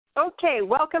Okay,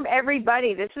 welcome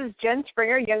everybody. This is Jen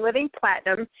Springer, Young Living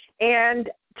Platinum, and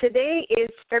today is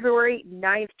February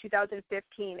 9th,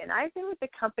 2015, and I've been with the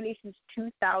company since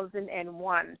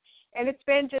 2001, and it's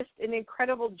been just an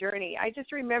incredible journey. I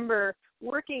just remember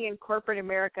working in corporate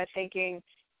America thinking,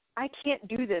 I can't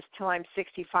do this till I'm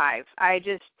 65.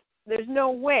 There's no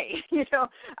way.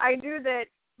 I knew that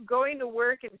going to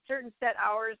work in certain set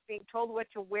hours, being told what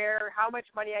to wear, how much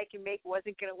money I can make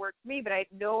wasn't going to work for me, but I had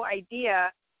no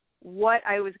idea what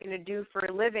I was going to do for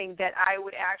a living that I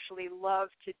would actually love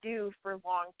to do for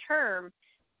long term,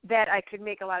 that I could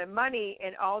make a lot of money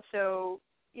and also,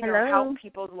 help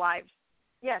people's lives.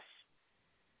 Yes.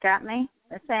 Got me?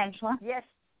 It's Angela. Yes.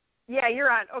 Yeah, you're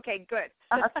on. Okay, good.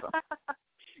 Awesome.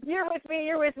 You're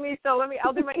with me. So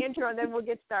I'll do my intro and then we'll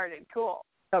get started. Cool.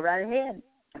 Go right ahead.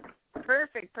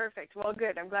 Perfect. Well,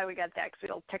 good. I'm glad we got that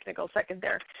little technical second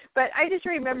there. But I just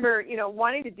remember,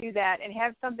 wanting to do that and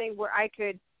have something where I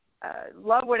could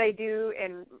love what I do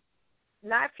and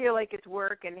not feel like it's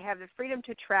work and have the freedom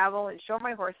to travel and show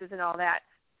my horses and all that.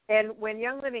 And when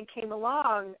Young Living came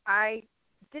along, I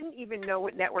didn't even know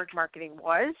what network marketing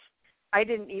was. I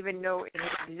didn't even know it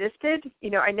existed.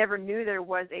 I never knew there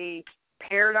was a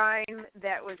paradigm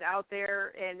that was out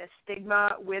there and a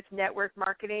stigma with network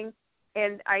marketing.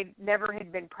 And I never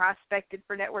had been prospected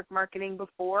for network marketing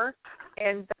before.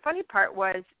 And the funny part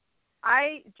was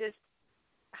I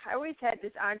always had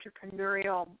this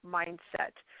entrepreneurial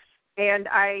mindset. And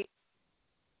I'm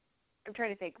trying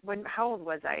to think, how old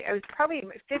was I? I was probably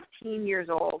 15 years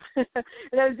old.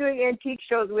 And I was doing antique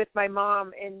shows with my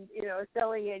mom and,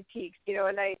 selling antiques,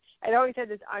 and I'd always had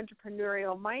this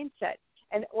entrepreneurial mindset.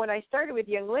 And when I started with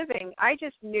Young Living, I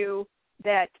just knew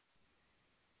that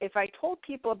if I told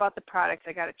people about the products,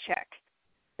 I got a check.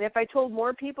 And if I told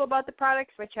more people about the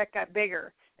products, my check got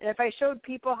bigger. And if I showed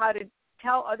people how to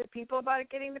tell other people about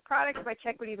getting the products, my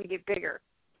check would even get bigger.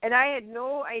 And I had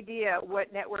no idea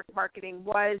what network marketing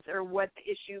was or what the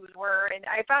issues were. And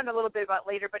I found a little bit about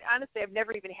later, but honestly, I've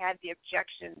never even had the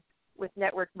objection with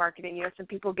network marketing. Some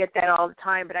people get that all the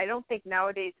time, but I don't think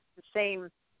nowadays it's the same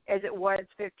as it was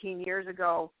 15 years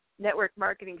ago. Network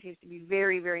marketing seems to be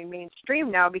very, very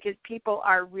mainstream now because people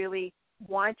are really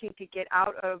wanting to get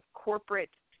out of corporate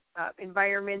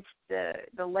environments, the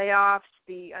layoffs,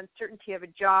 the uncertainty of a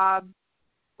job.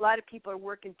 A lot of people are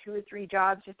working 2 or 3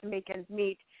 jobs just to make ends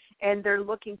meet, and they're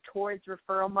looking towards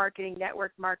referral marketing,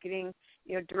 network marketing,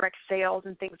 direct sales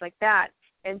and things like that.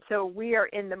 And so we are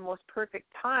in the most perfect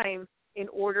time in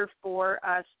order for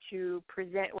us to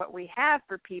present what we have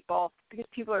for people because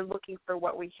people are looking for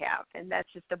what we have. And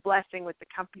that's just a blessing with the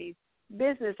company's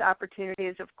business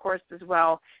opportunities, of course, as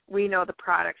well. We know the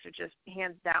products are just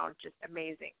hands down just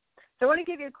amazing. So I want to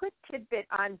give you a quick tidbit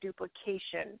on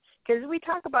duplication because we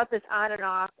talk about this on and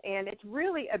off, and it's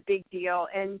really a big deal.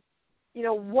 And,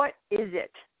 what is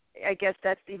it? I guess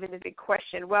that's even a big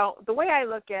question. Well, the way I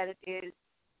look at it is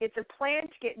it's a plan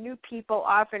to get new people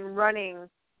off and running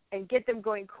and get them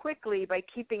going quickly by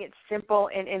keeping it simple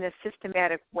and in a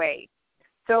systematic way.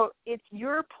 So it's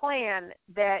your plan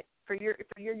that for your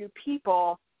new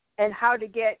people and how to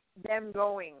get them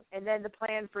going, and then the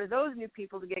plan for those new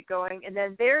people to get going, and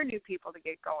then their new people to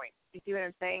get going. You see what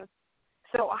I'm saying?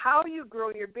 So how you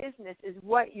grow your business is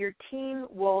what your team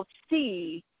will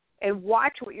see and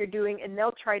watch what you're doing, and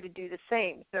they'll try to do the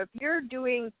same. So if you're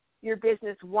doing your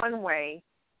business one way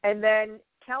and then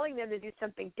telling them to do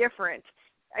something different,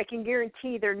 I can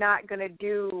guarantee they're not going to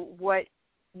do what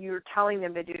you're telling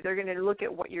them to do. They're going to look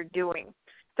at what you're doing.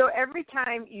 So every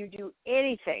time you do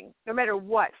anything, no matter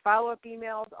what, follow-up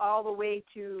emails all the way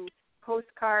to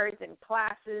postcards and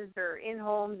classes or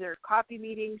in-homes or coffee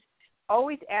meetings,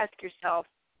 always ask yourself,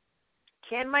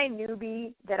 can my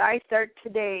newbie that I start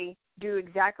today do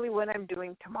exactly what I'm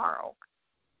doing tomorrow?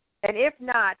 And if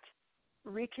not,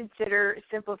 reconsider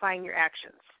simplifying your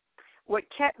actions. What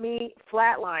kept me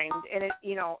flatlined and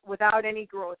without any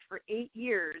growth for 8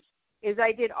 years is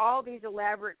I did all these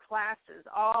elaborate classes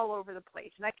all over the place.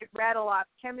 And I could rattle off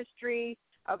chemistry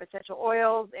of essential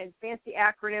oils and fancy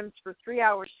acronyms for 3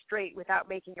 hours straight without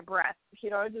making a breath.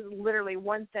 It was just literally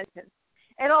one sentence.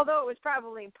 And although it was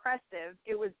probably impressive,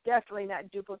 it was definitely not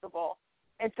duplicable.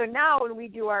 And so now when we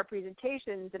do our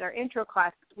presentations and our intro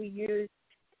classes, we use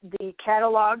the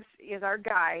catalogs as our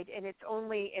guide, and it's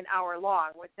only an hour long.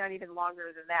 It's not even longer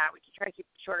than that. We can try to keep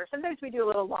it shorter. Sometimes we do a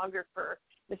little longer for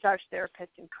massage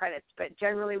therapists and credits, but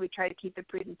generally we try to keep the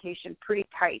presentation pretty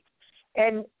tight.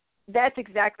 And that's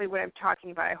exactly what I'm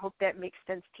talking about. I hope that makes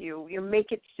sense to you. You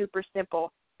make it super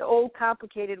simple. The old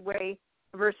complicated way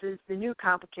versus the new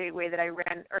complicated way that I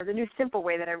ran, or the new simple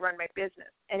way that I run my business.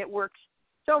 And it works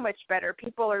so much better.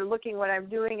 People are looking what I'm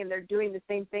doing, and they're doing the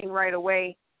same thing right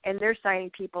away, and they're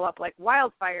signing people up like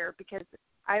wildfire because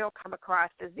I don't come across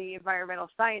as the environmental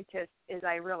scientist as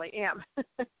I really am.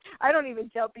 I don't even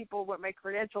tell people what my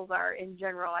credentials are in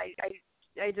general.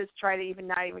 I just try to even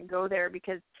not even go there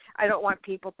because I don't want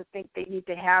people to think they need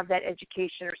to have that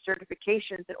education or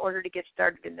certifications in order to get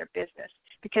started in their business,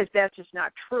 because that's just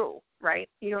not true, right?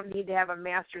 You don't need to have a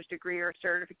master's degree or a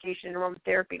certification in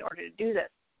aromatherapy in order to do this.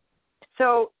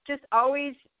 So just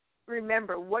always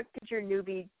remember, what could your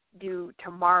newbie do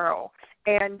tomorrow?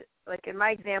 And like in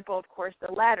my example, of course,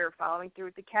 the ladder, following through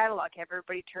with the catalog, have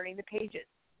everybody turning the pages.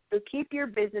 So keep your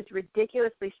business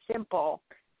ridiculously simple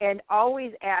and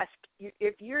always ask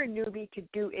if you're a newbie to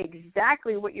do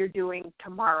exactly what you're doing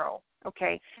tomorrow,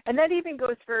 okay? And that even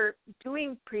goes for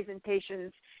doing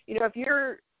presentations. You know, if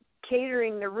you're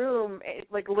catering the room,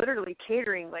 like literally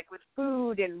catering, like with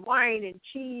food and wine and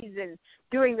cheese and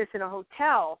doing this in a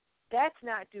hotel, that's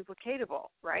not duplicatable,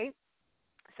 right?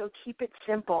 So keep it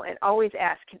simple and always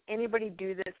ask, can anybody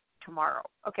do this tomorrow?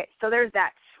 Okay, so there's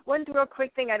that. One real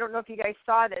quick thing, I don't know if you guys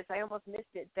saw this, I almost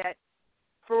missed it, that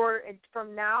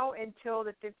from now until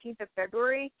the 15th of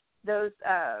February, those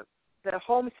the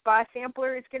home spa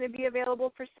sampler is going to be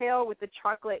available for sale with the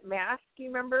chocolate mask, you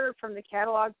remember, from the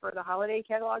catalog, for the holiday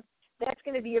catalog. That's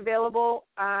going to be available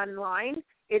online.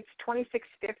 It's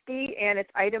 $26.50, and it's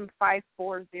item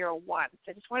 5401.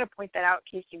 So I just want to point that out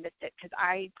in case you missed it, because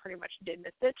I pretty much did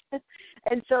miss it.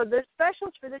 And so the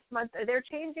specials for this month, they're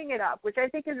changing it up, which I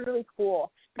think is really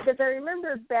cool, because I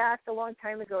remember back a long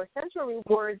time ago, Essential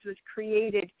Rewards was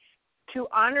created to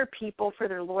honor people for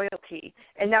their loyalty.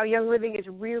 And now Young Living is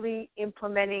really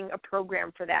implementing a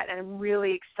program for that, and I'm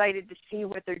really excited to see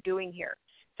what they're doing here.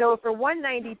 So for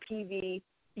 $190 PV,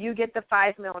 you get the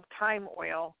 5 ml of thyme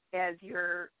oil as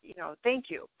your, thank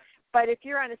you. But if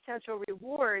you're on Essential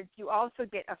Rewards, you also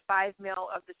get a 5 ml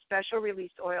of the special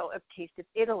release oil of Taste of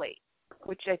Italy,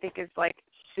 which I think is like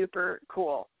super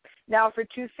cool. Now for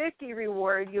 $250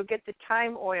 reward, you'll get the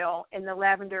thyme oil and the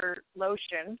lavender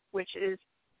lotion, which is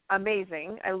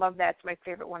amazing. I love that. It's my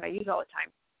favorite one. I use all the time.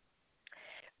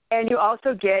 And you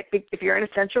also get, if you're on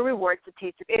Essential Rewards, the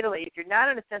Taste of Italy. If you're not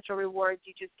on Essential Rewards,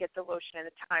 you just get the lotion and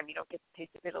the thyme. You don't get the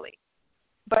Taste of Italy.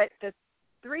 But the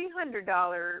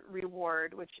 $300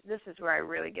 reward, which this is where I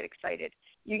really get excited,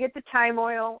 you get the thyme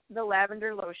oil, the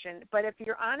lavender lotion. But if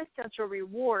you're on Essential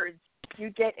Rewards, you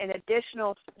get an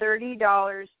additional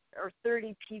 $30 or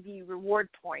 30 PV reward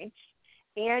points,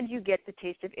 and you get the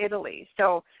Taste of Italy.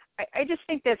 So I just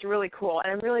think that's really cool,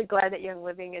 and I'm really glad that Young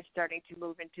Living is starting to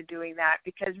move into doing that,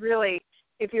 because really,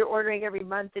 if you're ordering every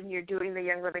month and you're doing the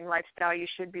Young Living lifestyle, you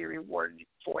should be rewarded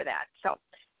for that. So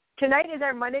tonight is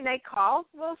our Monday night call.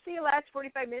 We'll see you last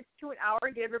 45 minutes to an hour,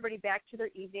 get everybody back to their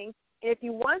evening. And if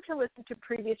you want to listen to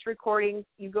previous recordings,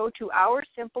 you go to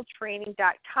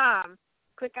OurSimpleTraining.com,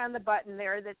 click on the button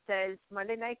there that says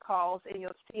Monday Night Calls, and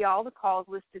you'll see all the calls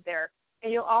listed there.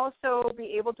 And you'll also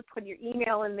be able to put your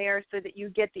email in there so that you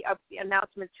get the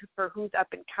announcements for who's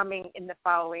up and coming in the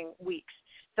following weeks.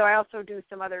 So I also do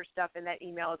some other stuff in that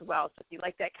email as well. So if you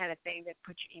like that kind of thing, then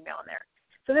put your email in there.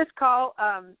 So this call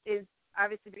is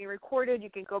obviously being recorded.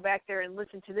 You can go back there and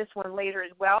listen to this one later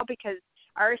as well, because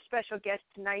our special guest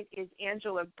tonight is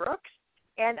Angela Brooks.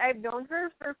 And I've known her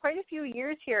for quite a few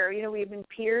years here. We've been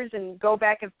peers and go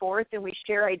back and forth, and we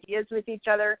share ideas with each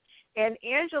other. And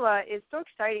Angela is so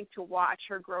exciting to watch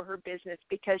her grow her business,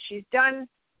 because she's done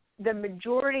the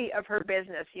majority of her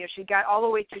business. She got all the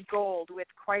way to gold with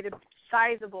quite a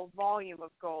sizable volume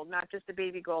of gold, not just a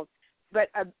baby gold, but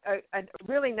a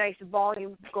really nice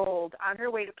volume gold on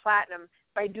her way to platinum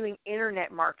by doing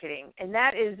internet marketing. And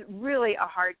that is really a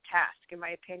hard task, in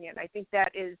my opinion. I think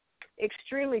that is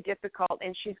extremely difficult,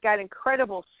 and she's got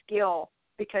incredible skill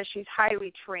because she's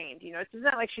highly trained. It's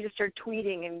not like she just started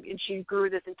tweeting and she grew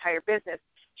this entire business.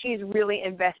 She's really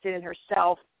invested in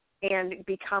herself and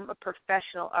become a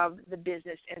professional of the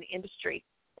business and the industry.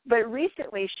 But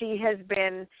recently she has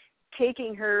been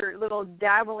taking her little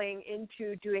dabbling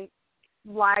into doing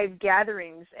live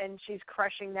gatherings, and she's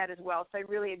crushing that as well. So I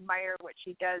really admire what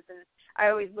she does, and I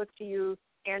always look to you,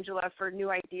 Angela, for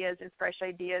new ideas and fresh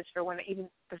ideas for even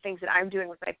the things that I'm doing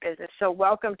with my business. So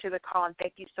welcome to the call, and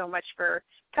thank you so much for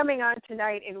coming on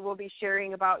tonight, and we'll be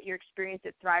sharing about your experience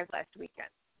at Thrive last weekend.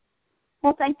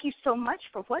 Well, thank you so much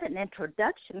for what an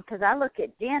introduction, because I look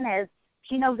at Jen as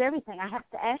she knows everything. I have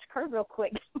to ask her real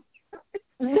quick.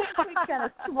 We kind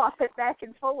of swap it back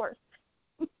and forth.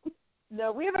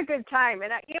 No, we have a good time,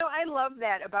 and I love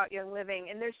that about Young Living,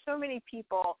 and there's so many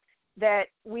people that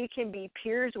we can be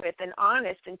peers with and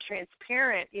honest and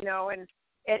transparent, and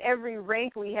at every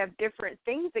rank we have different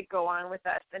things that go on with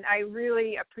us. And I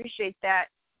really appreciate that,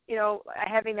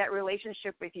 having that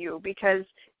relationship with you, because,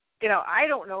 I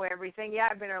don't know everything. Yeah,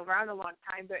 I've been around a long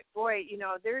time, but boy,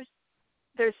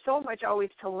 there's so much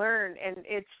always to learn, and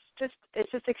it's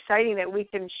just exciting that we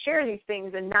can share these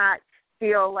things and not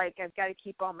feel like I've got to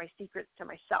keep all my secrets to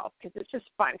myself, because it's just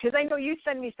fun. Because I know you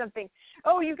send me something,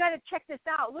 oh, you got to check this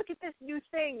out. Look at this new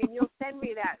thing, and you'll send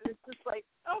me that. And it's just like,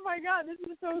 oh, my God, this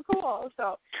is so cool.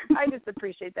 So I just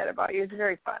appreciate that about you. It's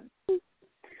very fun.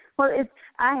 Well,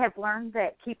 I have learned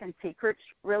that keeping secrets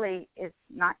really is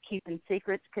not keeping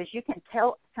secrets, because you can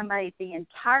tell somebody the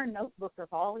entire notebook of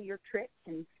all your tricks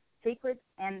and secrets,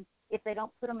 and if they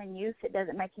don't put them in use, it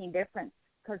doesn't make any difference,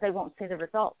 because they won't see the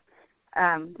results.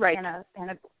 Right.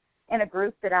 In a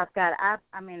group that I've got, I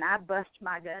bust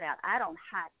my gut out. I don't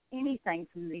hide anything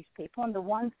from these people, and the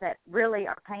ones that really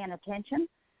are paying attention,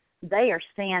 they are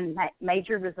seeing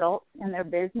major results in their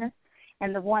business,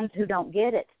 and the ones who don't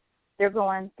get it, they're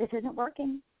going, this isn't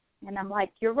working. And I'm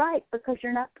like, you're right, because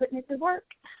you're not putting it to work.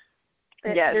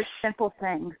 Yes. There's simple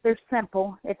things. They're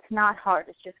simple. It's not hard.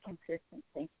 It's just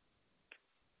consistency.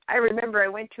 I remember I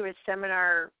went to a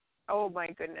seminar, oh my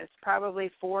goodness,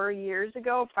 probably 5 years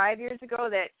ago,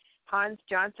 that Hans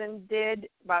Johnson did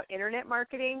about internet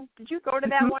marketing. Did you go to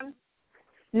that one?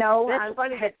 No, I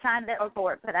had signed up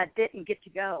for it, but I didn't get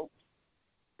to go.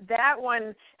 That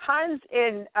one, Hans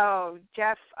and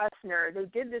Jeff Usner, they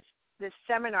did this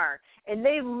seminar, and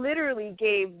they literally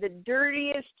gave the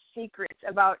dirtiest secrets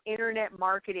about internet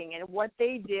marketing and what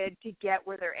they did to get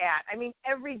where they're at. I mean,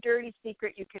 every dirty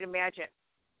secret you could imagine.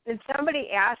 And somebody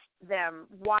asked them,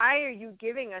 why are you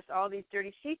giving us all these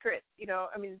dirty secrets? They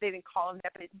didn't call them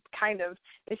that, but kind of.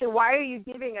 They said, why are you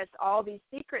giving us all these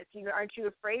secrets? Aren't you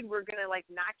afraid we're going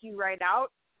to, knock you right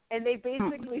out? And they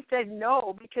basically said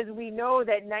no, because we know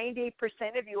that 98%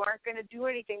 of you aren't going to do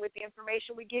anything with the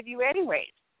information we give you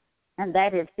anyways. And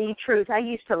that is the truth. I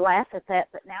used to laugh at that,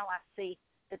 but now I see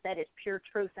that is pure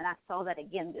truth, and I saw that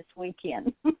again this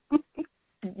weekend.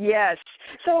 Yes.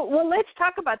 So, let's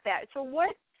talk about that. So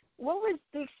what was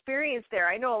the experience there?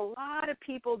 I know a lot of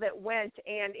people that went,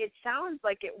 and it sounds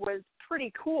like it was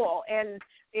pretty cool. And,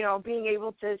 being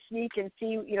able to sneak and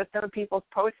see, some of people's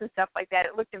posts and stuff like that,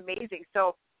 it looked amazing.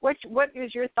 So what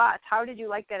was your thoughts? How did you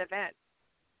like that event?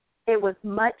 It was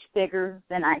much bigger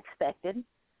than I expected.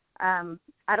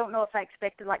 I don't know if I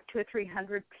expected 200 or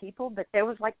 300 people, but there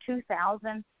was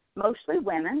 2,000, mostly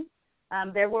women.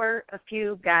 There were a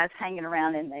few guys hanging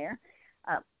around in there.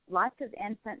 Lots of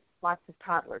infants, lots of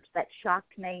toddlers. That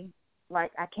shocked me. I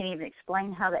can't even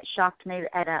explain how that shocked me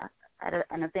at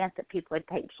an event that people had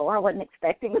paid for. I wasn't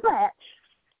expecting that.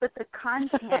 But the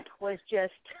content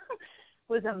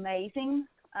was amazing.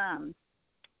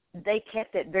 They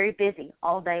kept it very busy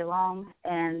all day long,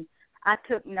 and I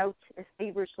took notes as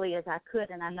feverishly as I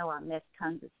could, and I know I missed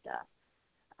tons of stuff.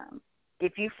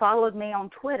 If you followed me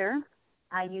on Twitter,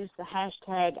 I used the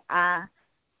hashtag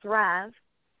 #IThrive,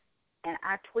 and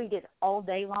I tweeted all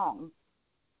day long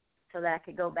so that I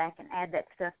could go back and add that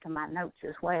stuff to my notes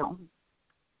as well.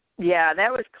 Yeah,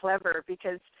 that was clever,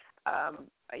 because,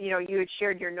 you had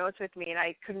shared your notes with me, and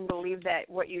I couldn't believe that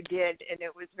what you did, and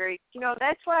it was very,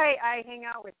 that's why I hang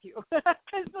out with you.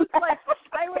 It's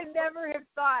I would never have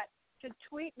thought to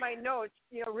tweet my notes,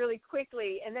 really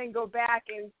quickly, and then go back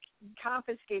and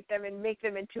confiscate them and make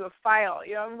them into a file.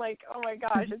 I'm like, oh my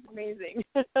gosh, it's amazing.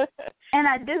 And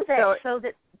I do that so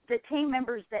that the team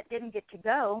members that didn't get to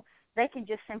go, they can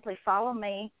just simply follow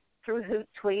me through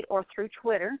Hootsuite or through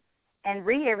Twitter and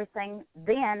read everything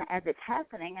then as it's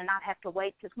happening, and not have to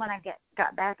wait. Because when I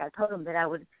got back, I told them that I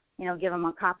would, give them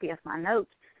a copy of my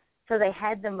notes, so they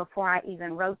had them before I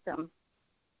even wrote them.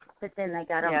 But then they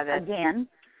got them again.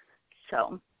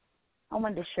 So I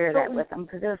wanted to share that with them,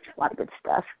 because there's a lot of good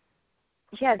stuff.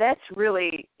 Yeah, that's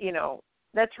really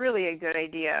a good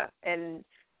idea. And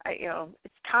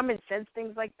it's common sense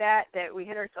things like that we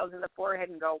hit ourselves in the forehead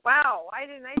and go, wow, why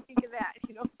didn't I think of that?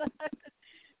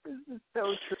 This is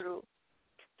so true.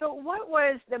 So what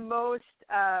was the most,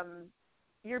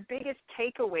 your biggest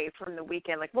takeaway from the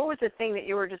weekend? What was the thing that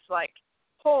you were just like,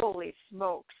 holy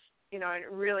smokes, and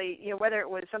really, whether it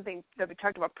was something that we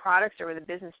talked about products or the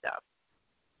business stuff?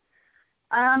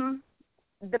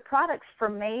 The products for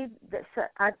me,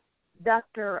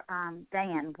 Dr.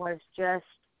 Dan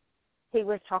he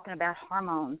was talking about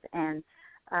hormones. And,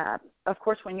 of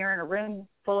course, when you're in a room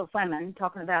full of women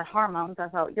talking about hormones, I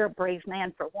thought, you're a brave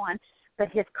man for one. But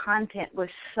his content was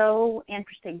so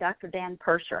interesting, Dr. Dan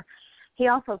Purser. He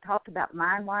also talked about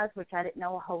MindWise, which I didn't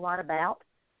know a whole lot about,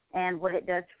 and what it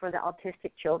does for the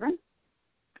autistic children,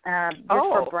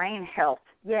 for brain health.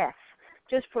 Yes.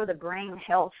 just for the brain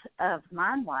health of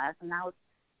mind-wise, and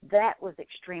that was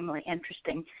extremely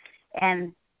interesting.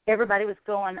 And everybody was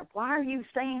going, why are you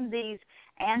saying these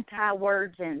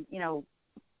anti-words and,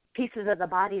 pieces of the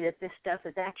body that this stuff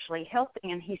is actually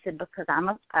helping? And he said, because I'm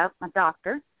a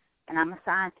doctor and I'm a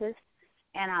scientist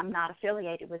and I'm not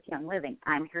affiliated with Young Living.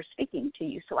 I'm here speaking to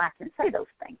you so I can say those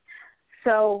things.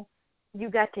 So you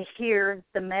got to hear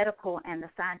the medical and the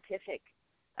scientific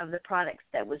of the products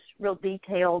that was real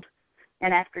detailed.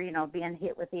 And after, being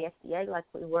hit with the FDA like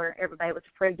we were, everybody was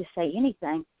afraid to say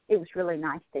anything. It was really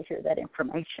nice to hear that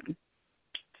information.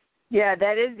 Yeah,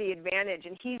 that is the advantage,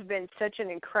 and he's been such an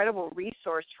incredible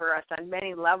resource for us on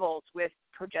many levels with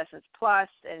Progessence Plus,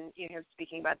 and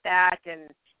speaking about that,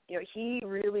 and he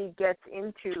really gets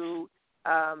into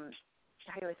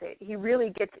he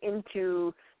really gets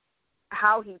into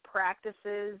how he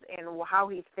practices and how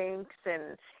he thinks,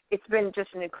 and it's been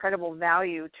just an incredible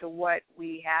value to what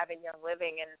we have in Young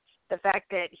Living, and the fact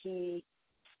that he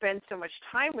spends so much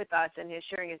time with us and is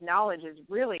sharing his knowledge is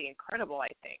really incredible, I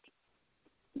think.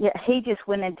 Yeah, he just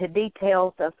went into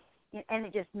details of, and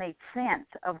it just made sense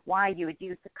of why you would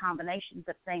use the combinations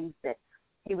of things that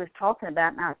he was talking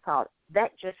about. And I thought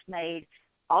that just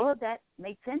all of that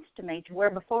made sense to me, to where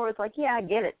before it was like, yeah, I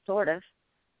get it, sort of.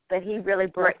 But he really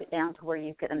broke it down to where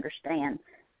you could understand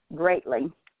greatly.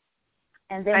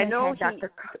 And then Go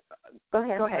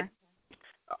ahead.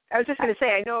 I was just going to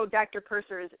say, I know Dr.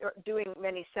 Purser is doing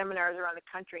many seminars around the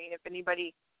country, and if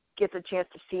anybody gets a chance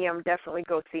to see him, definitely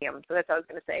go see him. So that's what I was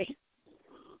going to say.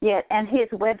 Yeah, and his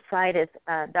website is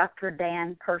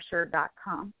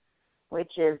drdanpurser.com,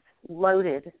 which is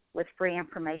loaded with free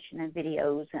information and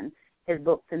videos and his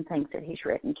books and things that he's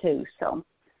written too. So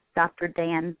Dr.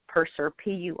 Dan Purser,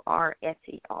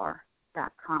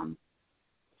 PURSER.com.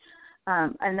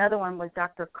 Another one was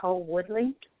Dr. Cole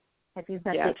Woodley. Have you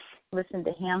listened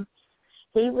to him?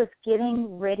 He was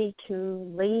getting ready to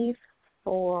leave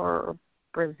for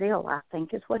Brazil, I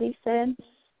think is what he said.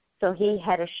 So he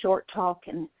had a short talk,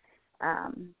 and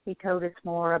he told us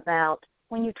more about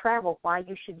when you travel, why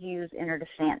you should use Inner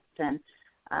Defense, and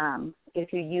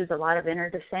if you use a lot of Inner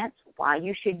Defense, why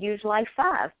you should use Life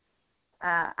 5.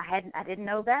 I didn't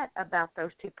know that about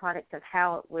those two products, of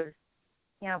how it was,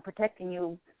 protecting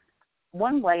you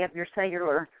one way of your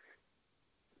cellular,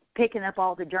 picking up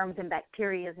all the germs and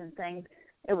bacteria and things.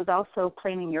 It was also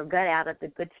cleaning your gut out of the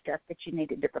good stuff that you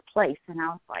needed to replace. And I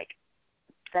was like,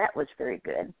 that was very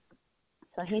good.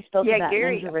 So he spoke about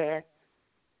Gary, Ninja Red.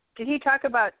 Did he talk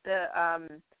about the,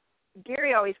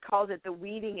 Gary always calls it the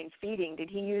weeding and feeding. Did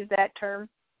he use that term?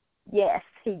 Yes,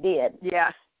 he did.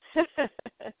 Yeah.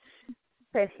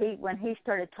 But when he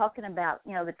started talking about,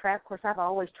 the travel, of course, I've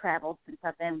always traveled since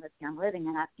I've been with Young Living,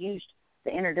 and I've used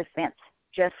the Inner Defense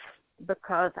just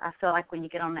because I feel like when you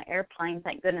get on the airplane,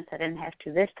 thank goodness I didn't have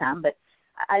to this time, but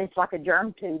it's like a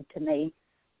germ tube to me.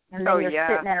 And then you're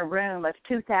sitting in a room of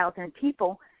 2,000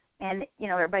 people, and,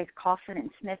 everybody's coughing and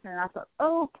sniffing, and I thought,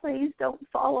 oh, please don't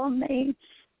fall on me.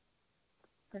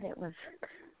 But it was,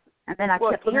 and then I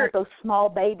kept looking at those small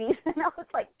babies, and I was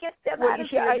like, get them out of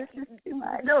here, this is too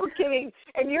much. No kidding.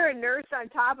 And you're a nurse on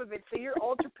top of it, so you're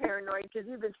ultra paranoid because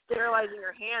you've been sterilizing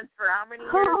your hands for how many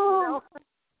years,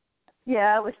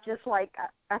 Yeah, it was just like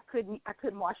I couldn't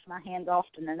wash my hands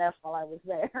often enough while I was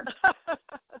there.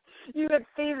 You had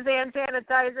Thieves hand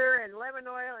sanitizer and lemon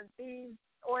oil and Thieves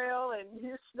oil, and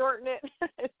you're snorting it.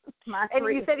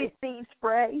 And you said it's Thieves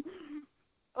spray.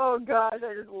 Oh gosh,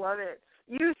 I just love it.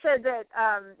 You said that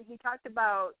he talked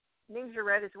about Ninja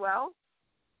Red as well.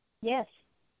 Yes,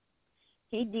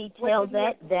 he detailed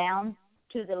that down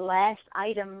to the last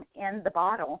item in the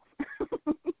bottle.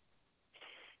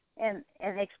 And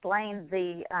explain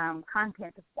the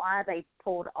content of why they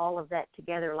pulled all of that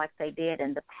together like they did,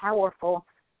 and the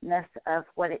powerfulness of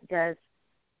what it does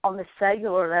on the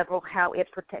cellular level, how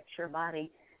it protects your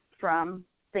body from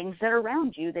things that are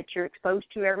around you that you're exposed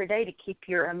to every day to keep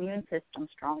your immune system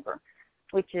stronger,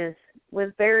 which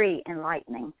was very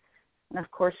enlightening. And, of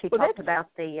course, he talked about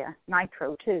the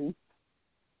nitro, too.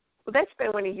 Well, that's been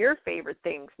one of your favorite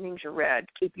things, Ninja Red,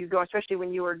 keep you going, especially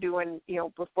when you were doing,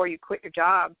 before you quit your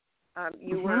job.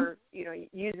 You were,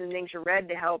 using Ninja Red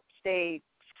to help stay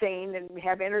sane and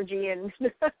have energy. And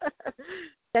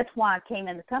that's why I came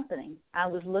in the company. I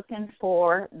was looking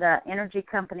for the energy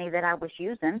company that I was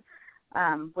using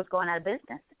was going out of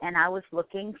business, and I was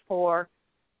looking for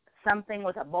something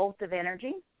with a bolt of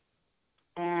energy,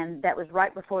 and that was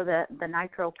right before the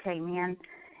nitro came in,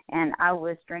 and I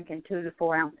was drinking 2 to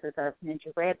 4 ounces of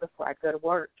Ninja Red before I'd go to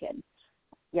work, and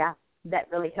yeah, that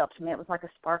really helped me. It was like a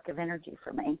spark of energy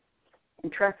for me.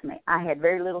 And trust me, I had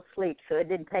very little sleep, so it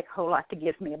didn't take a whole lot to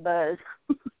give me a buzz.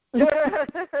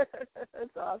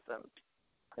 That's awesome.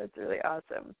 That's really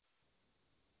awesome.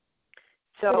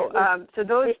 So,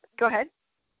 go ahead.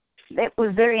 It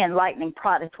was very enlightening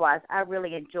product-wise. I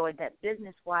really enjoyed that.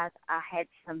 Business-wise, I had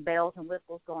some bells and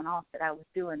whistles going off that I was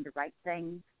doing the right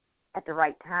things at the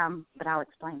right time, but I'll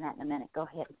explain that in a minute. Go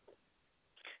ahead.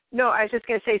 No, I was just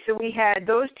going to say, so we had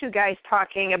those two guys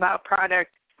talking about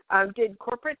product. Did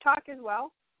corporate talk as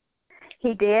well?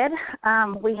 He did.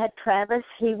 We had Travis.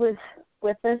 He was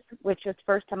with us, which was the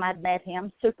first time I'd met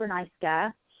him. Super nice guy.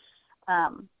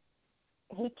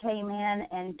 He came in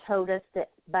and told us that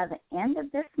by the end of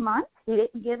this month, he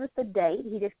didn't give us a date.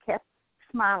 He just kept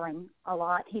smiling a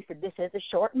lot. He said, this is a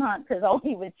short month, is all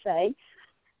he would say,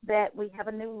 that we have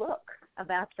a new look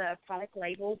about the product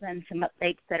labels and some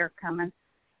updates that are coming.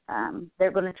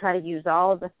 They're going to try to use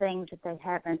all of the things that they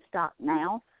have in stock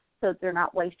now so that they're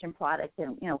not wasting product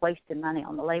and, wasting money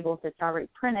on the labels that's already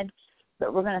printed.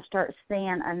 But we're going to start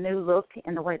seeing a new look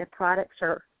in the way the products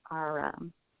are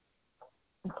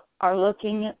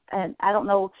looking. And I don't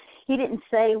know, he didn't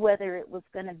say whether it was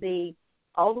going to be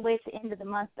all the way at the end of the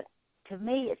month, but to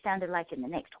me it sounded like in the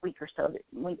next week or so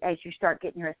that as you start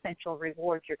getting your essential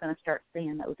rewards, you're going to start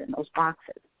seeing those in those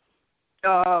boxes.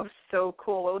 Oh, so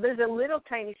cool. Well, there's a little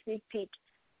tiny sneak peek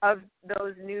of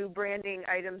those new branding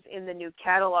items in the new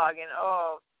catalog,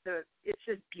 and it's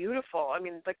just beautiful. I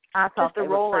mean, just the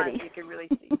roll-on, you can really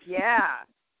see. Yeah,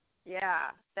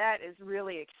 that is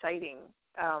really exciting.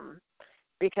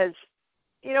 Because,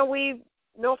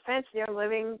 no offense, Young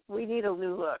Living, we need a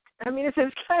new look. I mean, it's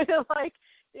just kind of like,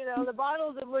 the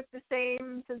bottles have looked the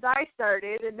same since I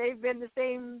started, and they've been the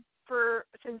same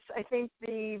since I think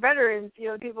the veterans,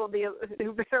 people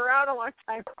who've been around a long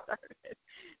time started.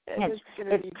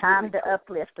 It's time to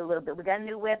uplift a little bit. We got a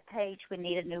new web page. We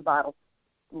need a new bottle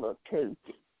look too.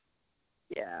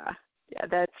 Yeah,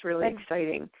 that's really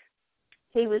exciting.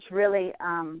 He was really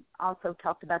also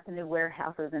talked about the new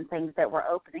warehouses and things that were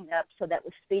opening up, so that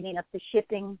was speeding up the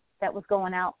shipping that was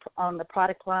going out on the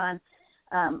product line.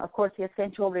 Of course, the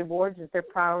essential rewards is their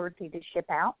priority to ship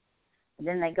out. And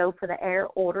then they go for the air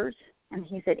orders. And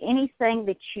he said anything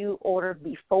that you order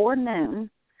before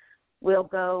noon will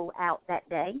go out that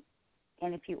day.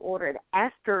 And if you order it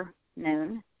after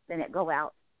noon, then it go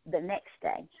out the next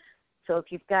day. So if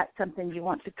you've got something you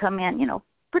want to come in,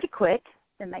 pretty quick,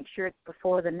 then make sure it's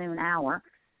before the noon hour.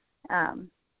 And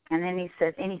then he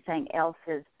says anything else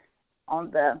is on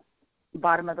the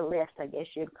bottom of the list, I guess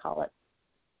you'd call it,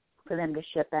 for them to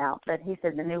ship out. But he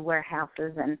said the new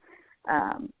warehouses, and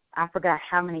I forgot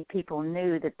how many people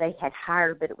knew that they had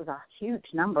hired, but it was a huge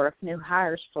number of new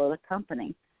hires for the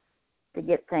company to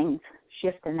get things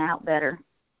shifting out better.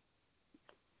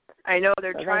 I know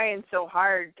they're trying so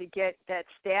hard to get that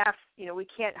staff. We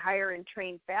can't hire and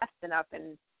train fast enough,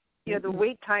 and the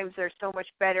wait times are so much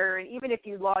better. And even if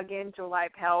you log into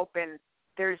Live Help and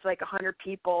there's like 100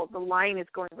 people, the line is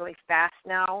going really fast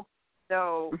now.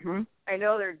 So I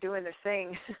know they're doing their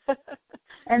thing.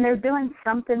 And they're doing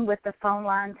something with the phone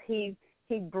lines. He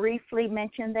briefly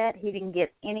mentioned that. He didn't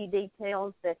get any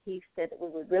details, that he said that we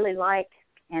would really like,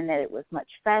 and that it was much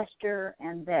faster,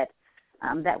 and that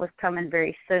that was coming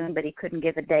very soon, but he couldn't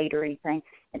give a date or anything.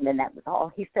 And then that was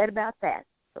all he said about that.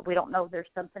 So we don't know if there's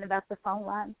something about the phone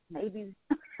lines. Maybe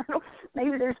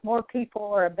there's more people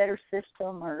or a better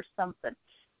system or something.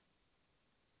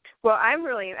 Well, I don't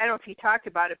know if he talked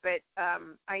about it, but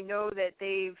I know that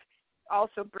they've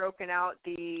also broken out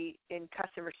in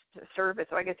customer service,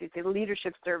 so I guess you'd say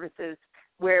leadership services,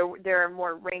 where there are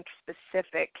more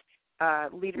rank-specific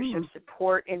leadership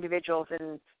support individuals.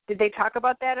 And did they talk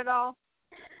about that at all?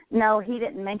 No, he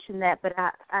didn't mention that, but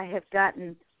I have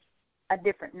gotten a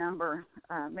different number.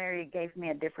 Mary gave me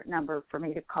a different number for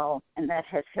me to call, and that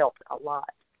has helped a lot.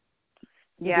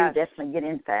 You do definitely get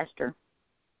in faster.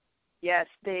 Yes,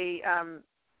 they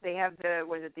have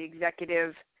the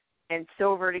executive and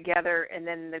silver together, and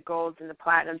then the golds and the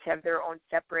platinums have their own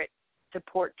separate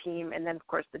support team, and then of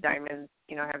course the diamonds,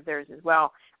 have theirs as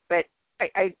well. But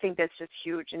I think that's just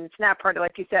huge, and it's not part of,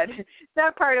 like you said, it's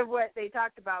not part of what they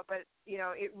talked about, but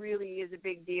it really is a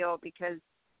big deal because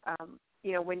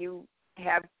when you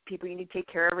have people you need to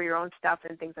take care of your own stuff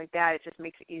and things like that, it just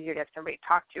makes it easier to have somebody to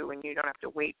talk to, and you don't have to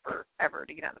wait forever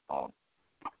to get on the phone.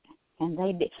 And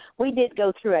we did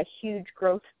go through a huge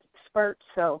growth spurt,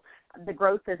 so the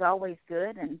growth is always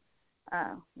good. And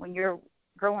when you're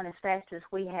growing as fast as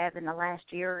we have in the last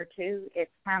year or two,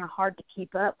 it's kind of hard to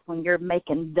keep up when you're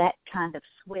making that kind of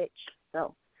switch.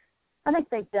 So I think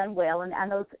they've done well, and I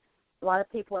know a lot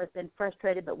of people have been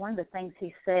frustrated, but one of the things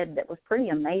he said that was pretty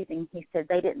amazing, he said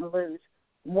they didn't lose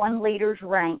one leader's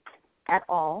rank at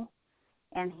all,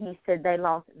 and he said they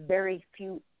lost very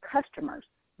few customers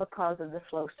because of the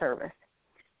slow service.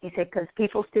 He said because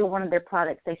people still wanted their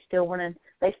products, they still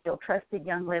trusted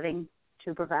Young Living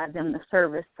to provide them the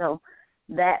service. So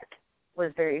that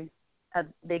was a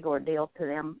big ordeal to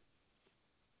them.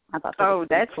 I thought that was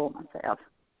pretty cool myself.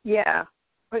 Yeah.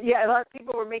 But yeah, a lot of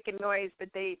people were making noise, but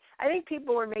I think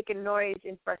people were making noise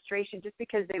in frustration just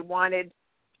because they wanted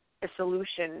a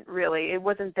solution, really. It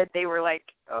wasn't that they were like,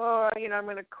 oh, I'm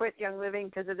going to quit Young Living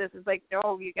because of this. It's like,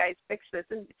 no, you guys fix this.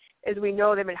 And as we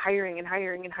know, they've been hiring and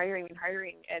hiring and hiring and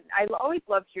hiring. And I always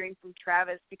love hearing from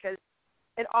Travis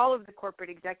and all of the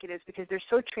corporate executives because they're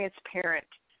so transparent.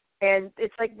 And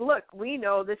it's like, look, we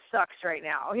know this sucks right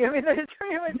now. I mean, that's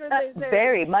pretty much what they say.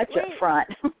 Very much up front.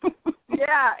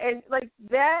 Yeah, and like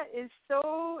that is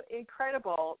so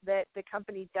incredible that the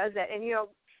company does that. And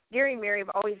Gary and Mary have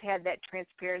always had that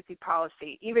transparency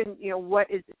policy. Even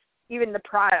even the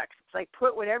products. It's like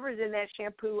put whatever's in that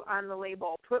shampoo on the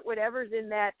label. Put whatever's in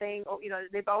that thing.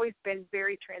 They've always been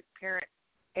very transparent.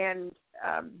 And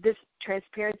this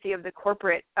transparency of the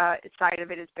corporate side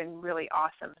of it has been really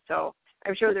awesome. So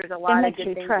I'm sure there's a lot of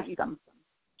good things. Trust them.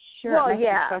 Sure, well, it makes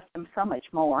you trust them so much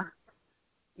more.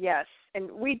 Yes,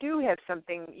 and we do have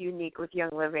something unique with Young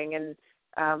Living,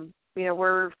 and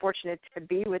we're fortunate to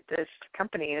be with this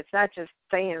company. It's not just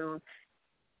saying,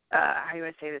 how do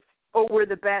I say this? Oh, we're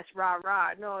the best, rah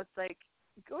rah. No, it's like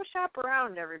go shop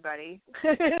around, everybody.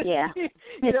 Yeah.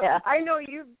 I know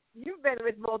you've been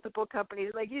with multiple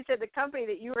companies. Like you said, the company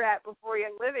that you were at before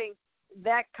Young Living,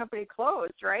 that company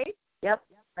closed, right? Yep,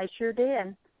 they sure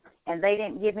did. And they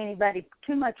didn't give anybody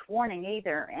too much warning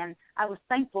either. And I was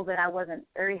thankful that I wasn't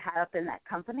very high up in that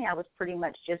company. I was pretty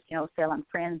much just, selling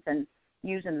friends and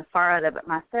using the fire out of it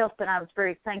myself. But I was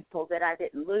very thankful that I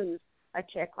didn't lose a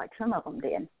check like some of them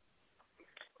did.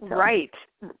 So.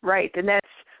 Right. And that's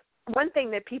one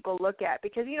thing that people look at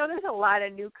because, there's a lot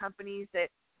of new companies that,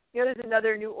 there's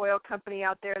another new oil company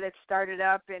out there that started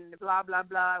up and blah, blah,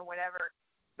 blah, and whatever.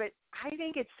 But I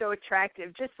think it's so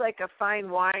attractive, just like a fine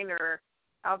wine or,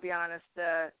 I'll be honest,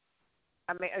 a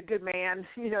good man.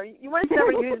 You want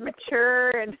somebody who's mature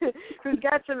and who's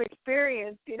got some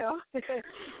experience,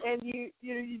 and you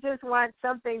just want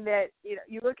something that,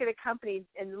 you look at a company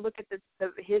and look at the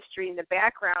history and the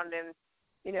background and,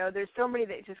 there's so many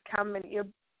that just come and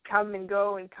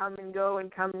go and come and go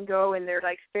and come and go, and they're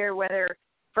like fair weather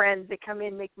friends. They come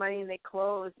in, make money, and they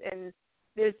close. And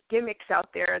there's gimmicks out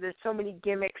there. There's so many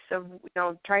gimmicks of,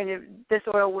 trying to, this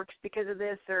oil works because of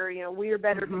this, or, we are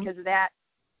better because of that.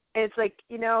 And it's like,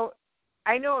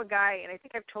 I know a guy, and I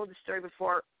think I've told the story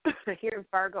before here in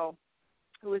Fargo,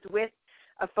 who was with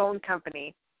a phone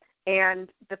company. And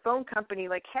the phone company,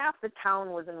 like half the town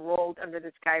was enrolled under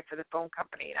this guy for the phone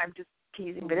company. And I'm just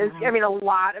teasing, but a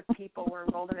lot of people were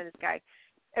enrolled under this guy.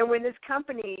 And when this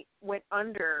company went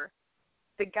under,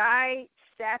 the guy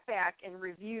sat back and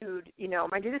reviewed,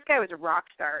 mind you, this guy was a rock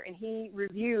star, and he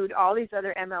reviewed all these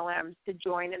other MLMs to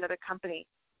join another company.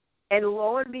 And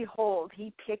lo and behold,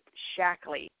 he picked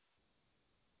Shaklee.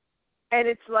 And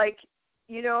it's like,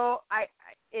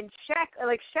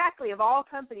 Shaklee of all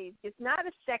companies, it's not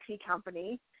a sexy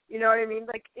company. You know what I mean?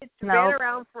 Like it's been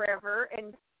around forever,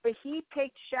 but he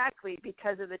picked Shaklee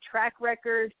because of the track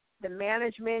record, the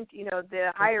management,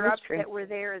 the higher ups that were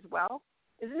there as well.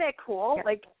 Isn't that cool? Yeah.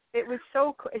 Like it was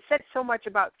so cool. It said so much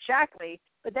about Shaklee,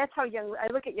 but that's how I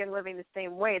look at Young Living the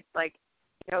same way. It's like,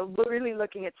 really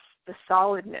looking at the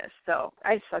solidness. So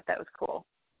I just thought that was cool.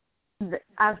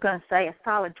 I was going to say a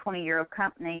solid 20-year-old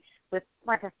company with,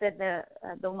 like I said,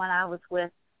 the one I was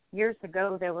with years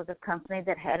ago, there was a company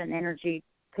that had an energy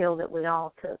pill that we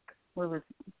all took. It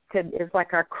was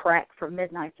like our crack for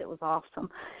midnights. It was awesome.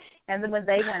 And then when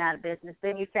they went out of business,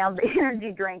 then you found the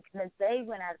energy drinks, and then they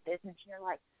went out of business, and you're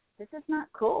like, this is not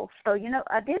cool. So,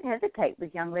 I did hesitate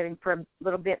with Young Living for a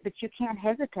little bit, but you can't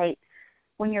hesitate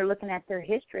when you're looking at their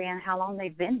history and how long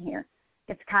they've been here.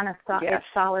 It's kind of it's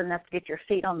solid enough to get your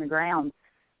feet on the ground.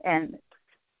 And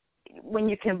when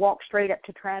you can walk straight up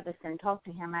to Travis and talk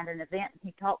to him at an event,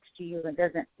 he talks to you and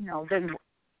doesn't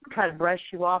try to brush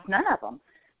you off. None of them.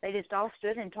 They just all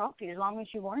stood and talked to you as long as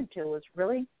you wanted to. It was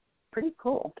really pretty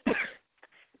cool.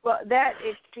 Well,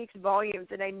 it speaks volumes.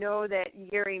 And I know that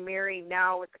Gary and Mary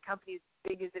now, with the company as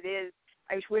big as it is,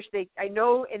 I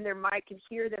know in their mind, I can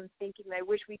hear them thinking, I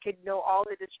wish we could know all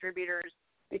the distributors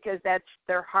because that's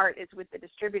their heart is with the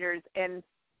distributors. And,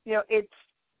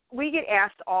 we get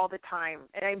asked all the time,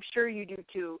 and I'm sure you do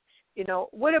too,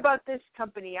 what about this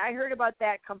company? I heard about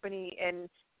that company. And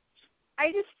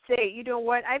I just say, you know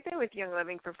what? I've been with Young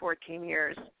Living for 14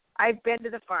 years. I've been to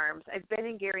the farms. I've been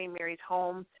in Gary and Mary's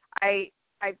home.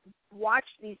 I've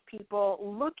watched these people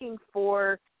looking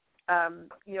for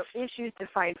issues to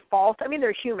find fault. I mean,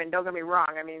 they're human, don't get me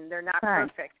wrong. I mean, they're not Right.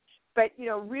 perfect. But,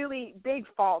 really big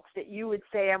faults that you would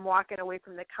say I'm walking away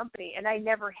from the company, and I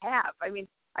never have. I mean,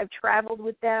 I've traveled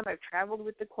with them. I've traveled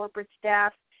with the corporate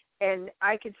staff, and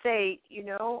I could say,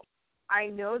 I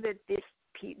know that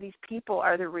these people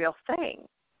are the real thing,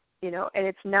 and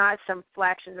it's not some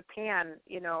flash in the pan,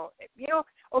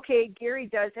 okay, Gary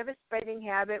does have a spending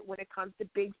habit when it comes to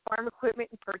big farm equipment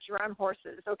and perch around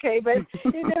horses, okay, but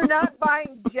they're not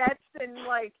buying jets and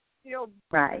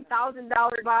Right.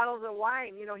 $1,000 bottles of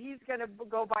wine. He's gonna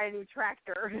go buy a new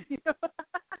tractor.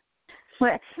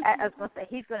 Well, I was going to say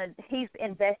he's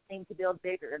investing to build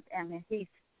bigger. I mean, he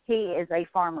is a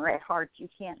farmer at heart. You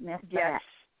can't miss Yes.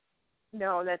 that.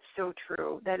 No, that's so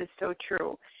true. That is so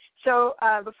true. So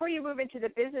before you move into the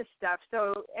business stuff,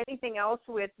 so anything else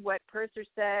with what Purser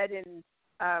said and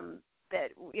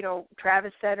that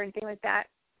Travis said or anything like that?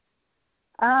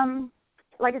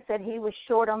 Like I said, he was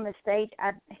short on the stage.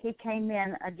 He came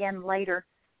in again later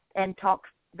and talked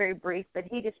very brief, but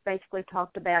he just basically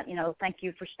talked about, thank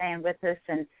you for staying with us,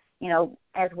 and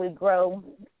as we grow,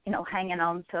 hanging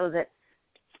on so that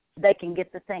they can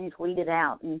get the things weeded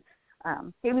out. And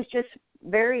he was just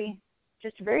very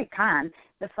kind.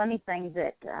 The funny thing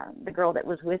that the girl that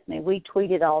was with me, we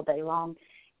tweeted all day long,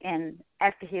 and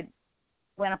after he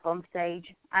went up on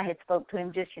stage, I had spoke to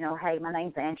him just, hey, my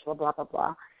name's Angela, blah, blah,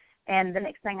 blah. And the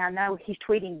next thing I know, he's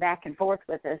tweeting back and forth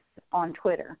with us on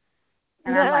Twitter.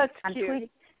 And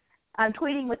I'm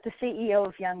tweeting with the CEO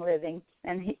of Young Living,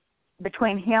 and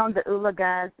between him, the ULA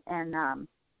guys, and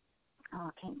I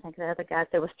can't think of the other guys.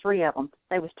 There was 3 of them.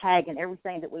 They was tagging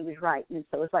everything that we was writing, and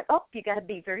so it's like, oh, you got to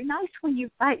be very nice when you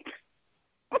write.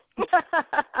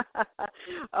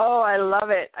 Oh, I love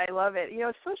it. I love it.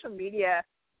 Social media.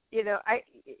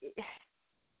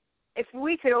 If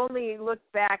we could only look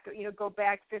back, go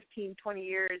back 15, 20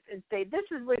 years and say, this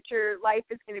is what your life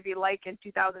is going to be like in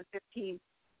 2015,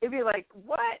 it'd be like,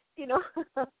 what?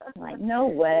 Like, no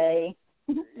way.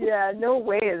 Yeah, no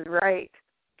way is right.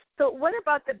 So what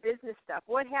about the business stuff?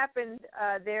 What happened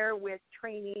there with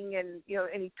training and,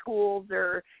 any tools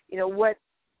or, what,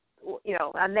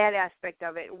 on that aspect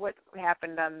of it, what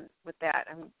happened with that?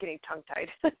 I'm getting tongue-tied.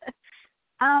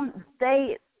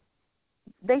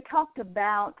 They talked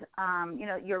about,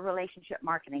 your relationship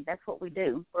marketing. That's what we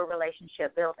do. We're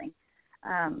relationship building.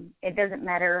 It doesn't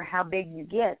matter how big you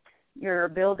get. You're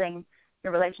building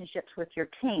your relationships with your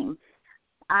team.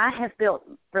 I have built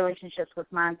relationships with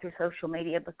mine through social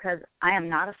media because I am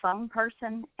not a phone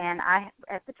person, and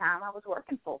at the time I was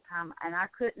working full-time, and I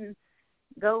couldn't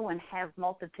go and have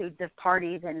multitudes of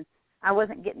parties, and I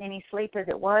wasn't getting any sleep as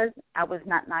it was. I was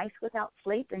not nice without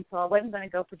sleep, and so I wasn't going to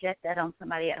go project that on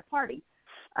somebody at a party.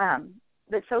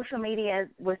 But social media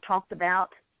was talked about,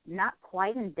 not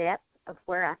quite in depth of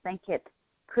where I think it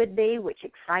could be, which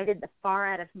excited the far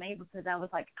out of me because I was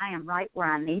like, I am right where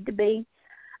I need to be.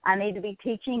 I need to be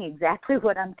teaching exactly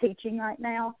what I'm teaching right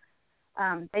now.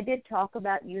 They did talk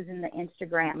about using the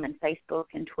Instagram and Facebook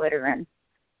and Twitter,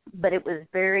 but it was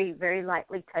very, very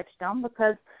lightly touched on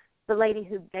because the lady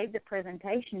who gave the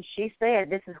presentation, she said,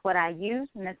 this is what I use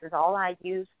and this is all I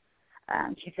use.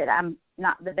 She said, I'm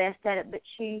not the best at it, but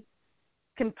she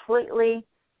completely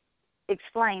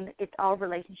explained it's all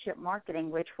relationship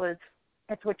marketing,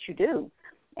 that's what you do.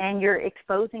 And you're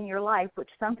exposing your life, which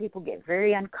some people get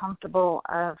very uncomfortable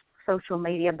of social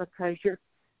media because you're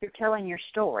telling your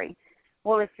story.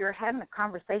 Well, if you're having a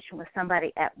conversation with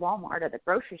somebody at Walmart or the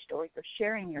grocery store, you're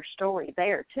sharing your story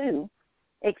there too,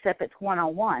 except it's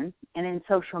one-on-one. And in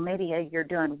social media, you're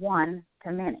doing one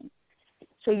to many.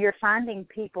 So you're finding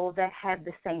people that have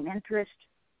the same interest,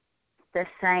 the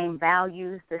same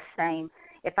values, the same.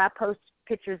 If I post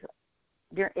pictures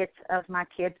it's of my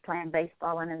kids playing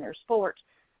baseball and in their sports,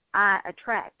 I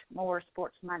attract more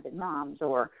sports-minded moms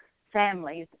or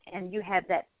families, and you have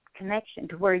that connection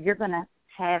to where you're going to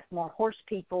have more horse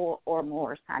people or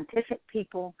more scientific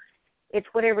people. It's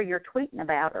whatever you're tweeting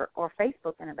about or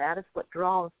Facebooking about is what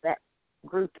draws that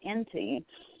group into you.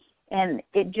 And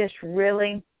that just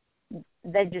really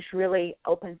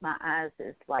opens my eyes.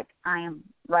 It's like I am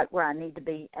right where I need to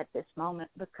be at this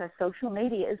moment because social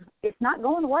media it's not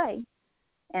going away,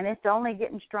 and it's only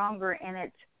getting stronger, and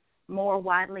it's more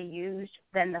widely used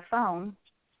than the phone.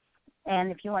 And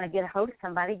if you want to get a hold of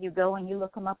somebody, you go and you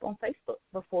look them up on Facebook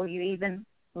before you even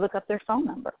look up their phone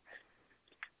number.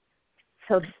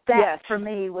 So that, yes, for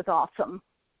me was awesome.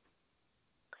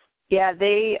 Yeah,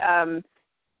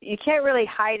 you can't really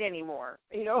hide anymore.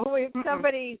 If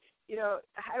somebody,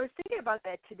 I was thinking about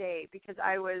that today because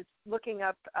I was looking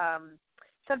up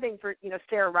something for,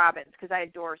 Sarah Robbins, because I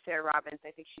adore Sarah Robbins.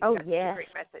 I think she's got a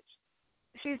great message.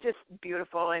 she's just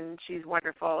beautiful, and she's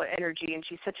wonderful energy, and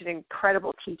she's such an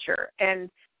incredible teacher. And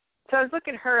so I was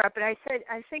looking her up, and I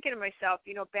was thinking to myself,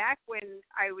 back when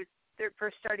I was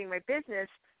first starting my business,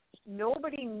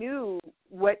 nobody knew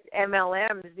what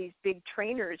MLMs, these big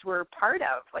trainers, were part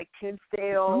of, like Tim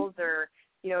Sales or,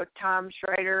 Tom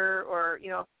Schreider or,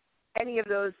 any of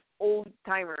those old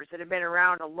timers that have been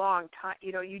around a long time.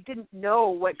 You didn't know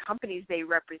what companies they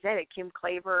represented, Kim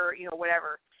Claver,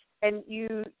 whatever. And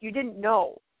you didn't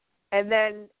know. And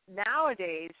then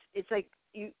nowadays it's like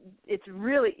you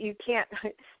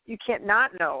can't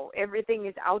not know. Everything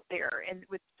is out there, and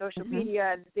with social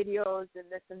media and videos and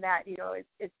this and that,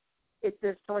 it's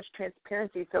there's so much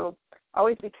transparency. So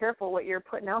always be careful what you're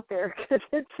putting out there, because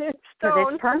it's in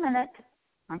stone. It's permanent.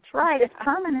 That's right. It's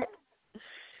permanent.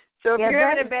 So if you're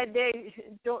having a bad day,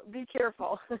 don't be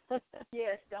careful.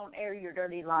 Yes, don't air your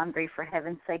dirty laundry, for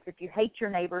heaven's sake. If you hate your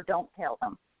neighbor, don't tell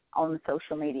them on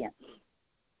social media.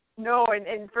 No,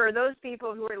 and for those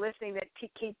people who are listening that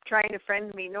keep trying to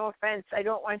friend me, no offense, I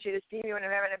don't want you to see me when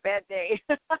I'm having a bad day.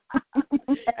 And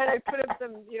I put up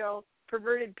some,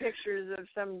 perverted pictures of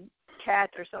some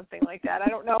cat or something like that. I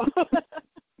don't know.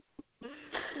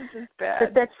 This is bad.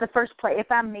 But that's the first place.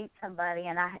 If I meet somebody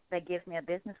and they give me a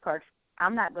business card,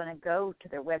 I'm not going to go to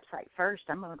their website first.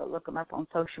 I'm going to go look them up on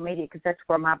social media, because that's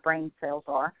where my brain cells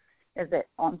are, is it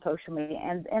on social media.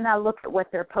 And I look at what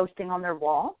they're posting on their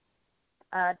wall.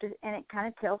 And it kind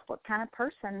of tells what kind of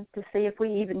person, to see if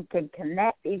we even can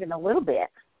connect even a little bit.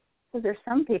 Because there's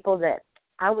some people that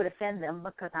I would offend them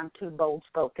because I'm too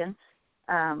bold-spoken.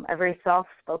 A very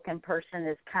soft-spoken person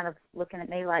is kind of looking at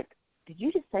me like, did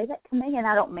you just say that to me? And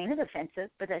I don't mean it offensive,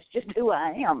 but that's just who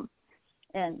I am.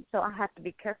 And so I have to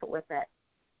be careful with that.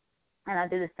 And I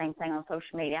do the same thing on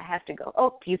social media. I have to go,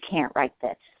 oh, you can't write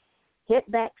that. Hit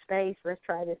backspace. Let's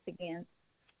try this again.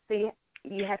 So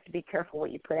you have to be careful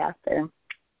what you put out there.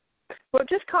 Well,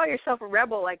 just call yourself a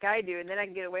rebel like I do, and then I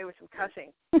can get away with some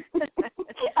cussing.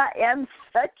 I am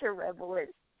such a rebel.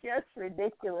 It's just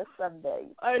ridiculous some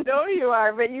days. I know you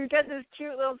are, but you get this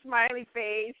cute little smiley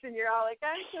face, and you're all like,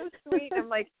 I'm so sweet. I'm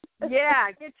like,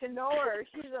 yeah, get to know her.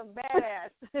 She's a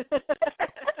badass.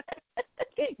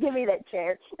 Give me that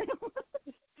chair.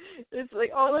 It's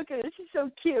like, oh, look at her. She's so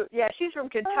cute. Yeah, she's from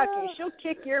Kentucky. She'll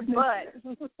kick your butt.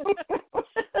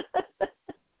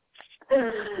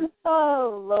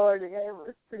 Oh, Lord, it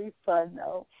was pretty fun,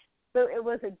 though. So it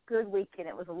was a good weekend.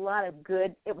 It was a lot of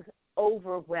good. It was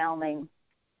overwhelming.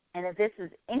 And if this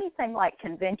is anything like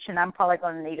convention, I'm probably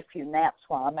going to need a few naps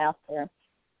while I'm out there.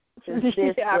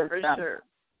 Yeah, for sure.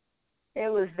 It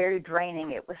was very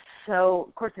draining. It was so,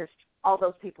 of course, there's all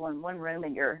those people in one room,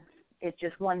 and it's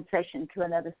just one session to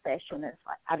another session. It's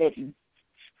like I didn't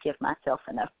give myself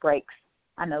enough breaks.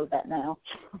 I know that now.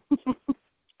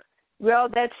 Well,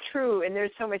 that's true, and there's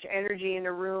so much energy in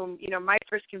the room. My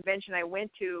first convention I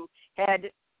went to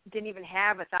didn't even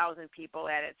have 1,000 people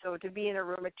at it. So to be in a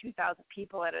room with 2,000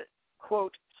 people at a,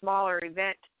 quote, smaller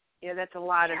event, that's a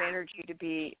lot of energy to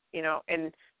be,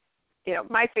 and,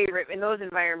 my favorite in those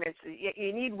environments,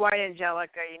 you need white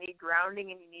angelica, you need grounding,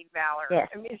 and you need valor. Yes.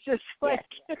 I mean, it's just like...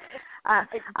 Yes.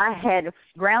 I had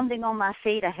grounding on my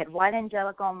feet, I had white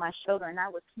angelica on my shoulder, and I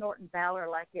was snorting valor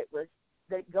like it was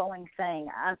the going thing.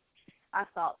 I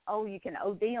thought, oh, you can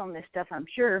OD on this stuff, I'm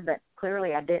sure, but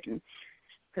clearly I didn't,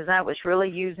 because I was really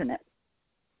using it.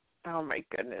 Oh, my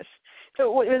goodness. So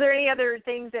were there any other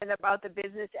things about the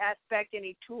business aspect,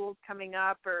 any tools coming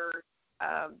up or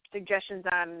suggestions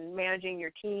on managing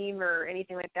your team or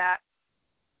anything like that?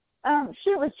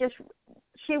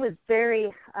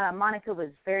 Monica was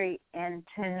very in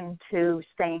tune to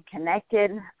staying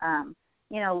connected.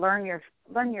 Learn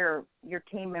your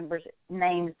team members'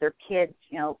 names, their kids,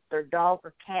 their dog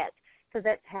or cat, because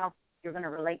that's how you're going to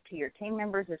relate to your team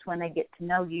members. Is when they get to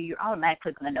know you, you're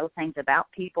automatically going to know things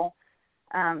about people.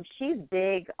 She's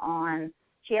big on.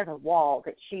 She has a wall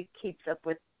that she keeps up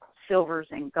with silvers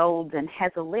and golds, and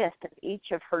has a list of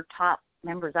each of her top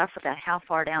members. I forgot how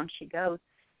far down she goes.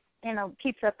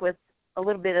 Keeps up with a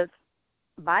little bit of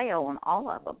bio on all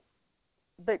of them.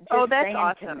 But that's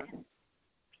awesome.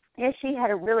 Yeah, she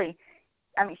had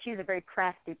she's a very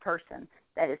crafty person.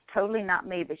 That is totally not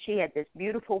me, but she had this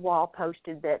beautiful wall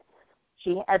posted that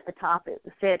at the top it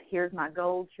said, here's my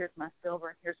gold, here's my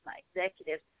silver, here's my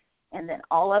executives. And then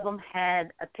all of them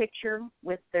had a picture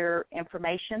with their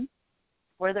information,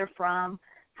 where they're from,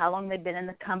 how long they've been in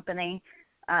the company,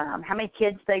 how many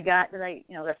kids they got,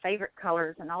 their favorite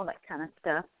colors and all that kind of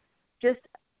stuff. Just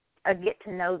a get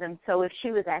to know them. So if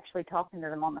she was actually talking to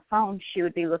them on the phone, she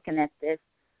would be looking at this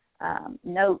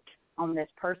note on this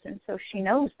person, so she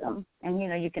knows them. And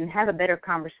you can have a better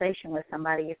conversation with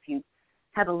somebody if you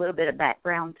have a little bit of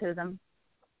background to them.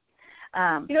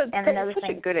 And that's another such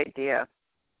thing, a good idea.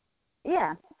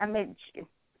 Yeah, I mean,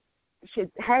 she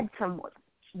had some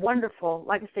wonderful,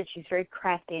 like I said, she's very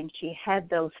crafty, and she had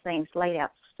those things laid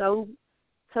out so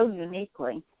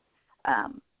uniquely.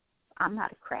 I'm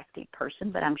not a crafty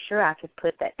person, but I'm sure I could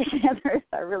put that together if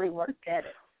I really worked at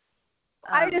it.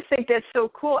 I just think that's so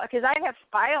cool because I have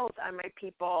files on my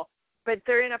people, but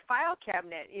they're in a file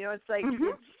cabinet. It's like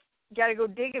you got to go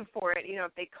digging for it.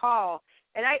 If they call,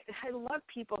 and I love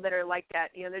people that are like that.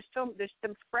 There's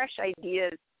some fresh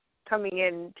ideas coming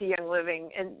in to Young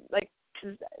Living, and like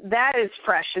that is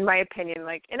fresh in my opinion.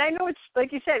 Like, and I know it's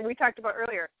like you said, we talked about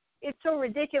earlier. It's so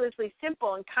ridiculously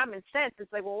simple and common sense.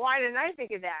 It's like, well, why didn't I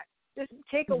think of that? Just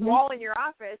take a wall in your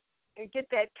office and get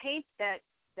that paint that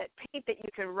paint that you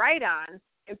can write on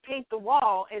and paint the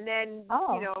wall, and then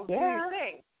do your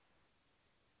thing.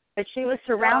 But she was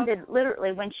surrounded,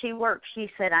 literally, when she worked, she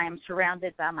said, I am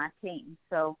surrounded by my team.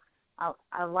 So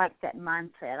I liked that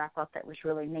mindset. I thought that was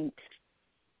really neat.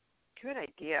 Good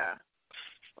idea.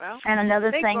 Well, and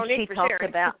another thing Monique she talked sharing.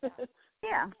 about,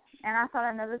 and I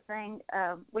thought another thing,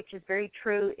 which is very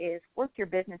true, is work your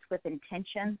business with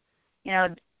intention.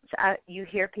 You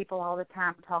hear people all the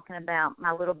time talking about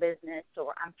my little business,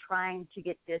 or I'm trying to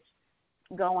get this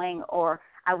going, or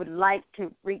I would like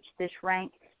to reach this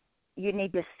rank. You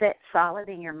need to set solid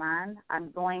in your mind.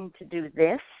 I'm going to do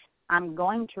this. I'm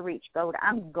going to reach gold.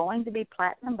 I'm going to be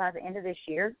platinum by the end of this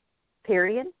year,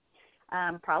 period.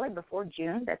 Probably before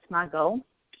June. That's my goal.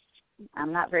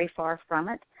 I'm not very far from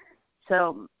it.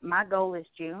 So my goal is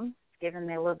June. It's given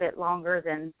me a little bit longer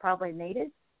than probably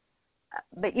needed.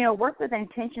 But, work with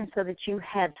intention so that you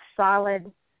have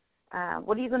solid,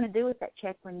 what are you going to do with that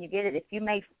check when you get it? If you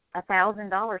make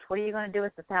 $1,000, what are you going to do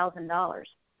with the $1,000?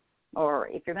 Or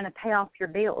if you're going to pay off your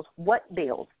bills, what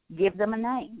bills? Give them a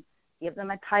name. Give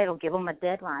them a title. Give them a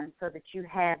deadline so that you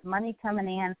have money coming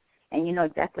in and you know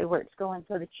exactly where it's going,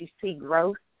 so that you see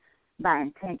growth by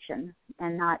intention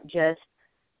and not just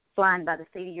flying by the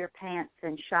seat of your pants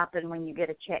and shopping when you get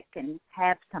a check, and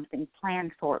have something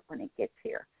planned for it when it gets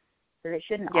here. So it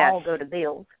shouldn't all go to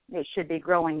bills. It should be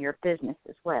growing your business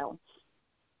as well.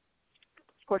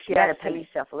 Of course, you got to pay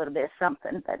yourself a little bit of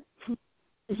something, but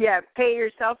pay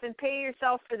yourself, and pay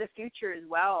yourself for the future as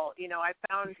well. I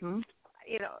found,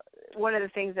 one of the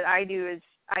things that I do is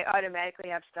I automatically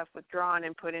have stuff withdrawn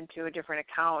and put into a different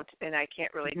account, and I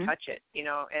can't really touch it,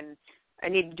 and I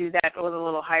need to do that with a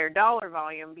little higher dollar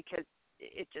volume because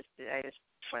it's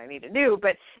what I need to do.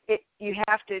 But you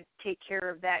have to take care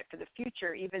of that for the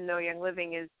future, even though Young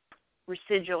Living is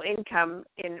residual income,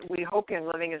 and we hope Young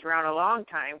Living is around a long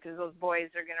time because those boys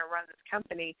are going to run this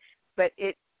company. But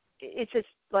it's just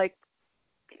like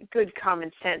good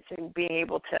common sense in being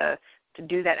able to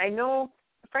do that. I know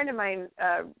a friend of mine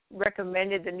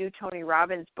recommended the new Tony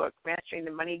Robbins book, Mastering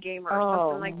the Money Game, or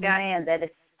something like that. Oh, man, that is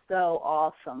so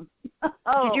awesome.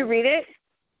 Did you read it?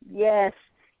 Yes,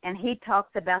 and he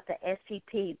talks about the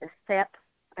SEP, the SEP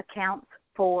accounts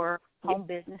for home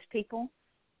business people.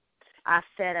 I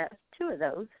set up 2 of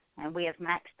those, and we have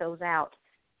maxed those out,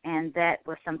 and that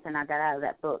was something I got out of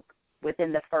that book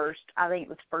within the first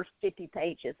 50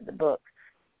 pages of the book.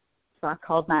 So I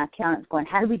called my accountants going,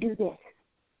 how do we do this?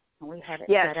 And we have it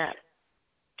set up.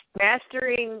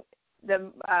 Mastering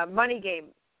the Money Game.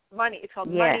 It's called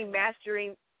Money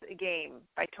Mastering the Game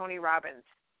by Tony Robbins.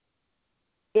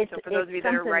 So for those of you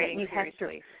that are writing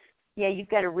seriously. You've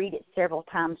got to read it several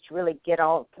times to really get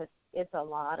all, because it's a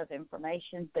lot of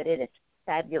information, but it is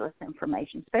fabulous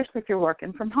information, especially if you're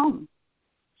working from home.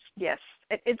 Yes.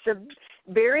 It's a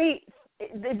very,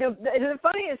 the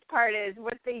funniest part is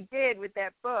what they did with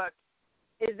that book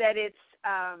is that it's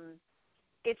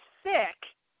thick,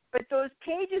 but those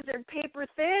pages are paper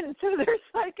thin, so there's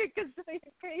like a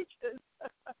gazillion pages.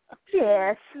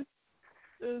 Yes.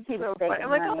 It's so funny. I'm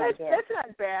like, that's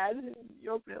not bad.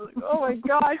 You open it, like, oh my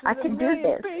gosh, I can do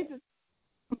this. Pages.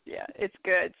 Yeah, it's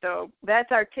good. So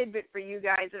that's our tidbit for you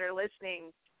guys that are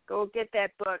listening. Go get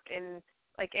that book, and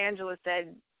like Angela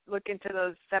said, look into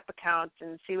those SEP accounts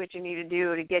and see what you need to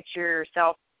do to get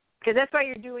yourself, because that's why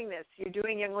you're doing this. You're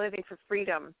doing Young Living for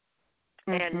freedom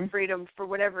and freedom for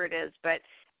whatever it is, but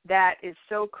that is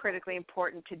so critically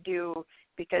important to do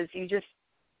because you just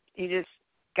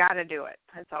got to do it.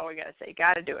 That's all we got to say.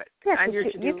 Got to do it. On your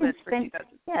to-do list for 2000.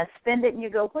 Yeah, spend it and you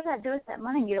go, what did I do with that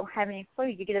money? You don't have any clue.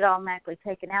 You get it automatically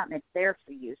taken out and it's there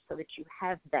for you so that you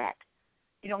have that.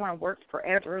 You don't want to work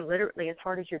forever, literally as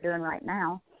hard as you're doing right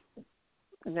now.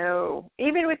 No.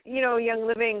 Even with, Young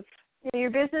Living, your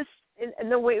business,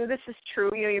 and the way this is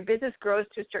true, your business grows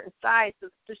to a certain size. So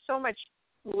there's so much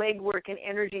legwork and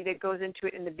energy that goes into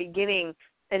it in the beginning.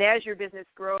 And as your business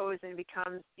grows and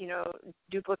becomes,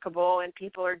 duplicable and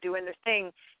people are doing their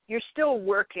thing, you're still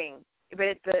working.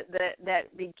 But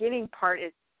that beginning part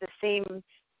is the same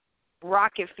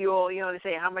rocket fuel. They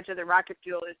say how much of the rocket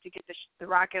fuel is to get the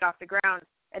rocket off the ground.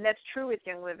 And that's true with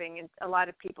Young Living. And a lot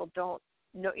of people don't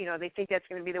know, they think that's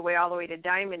going to be the way all the way to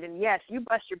diamond. And yes, you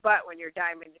bust your butt when you're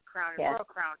diamond and crown and Royal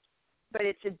Crown. But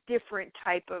it's a different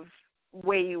type of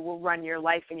way you will run your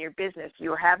life and your business.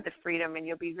 You'll have the freedom and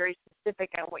you'll be very specific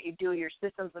on what you do. Your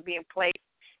systems will be in place.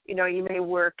 You may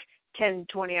work 10,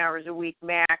 20 hours a week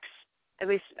max. At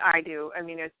least I do. I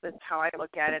mean, that's how I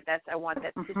look at it. I want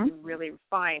that system really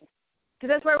refined.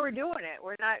 Because that's why we're doing it.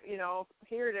 We're not,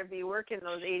 here to be working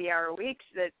those 80-hour weeks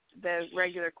that the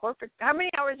regular corporate. How many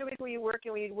hours a week were you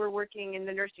working when you were working in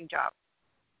the nursing job?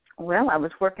 Well, I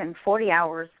was working 40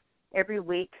 hours every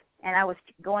week, and I was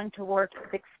going to work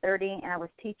at 6:30, and I was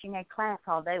teaching a class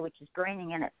all day, which is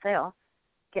draining in itself,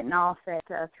 getting off at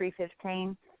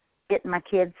 3:15, getting my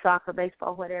kids soccer,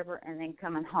 baseball, whatever, and then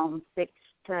coming home 6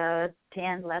 to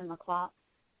 10, 11 o'clock.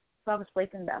 So I was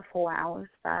sleeping about 4 hours,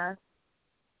 5.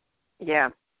 Yeah.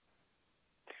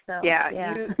 So, yeah.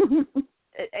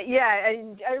 Yeah.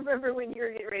 And I remember when you were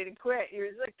getting ready to quit, it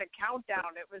was like the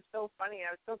countdown. It was so funny.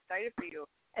 I was so excited for you.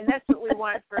 And that's what we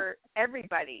want for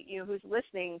everybody, who's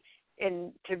listening,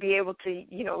 and to be able to,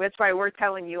 that's why we're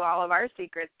telling you all of our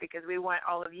secrets, because we want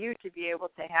all of you to be able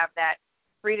to have that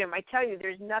freedom. I tell you,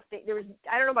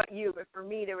 I don't know about you, but for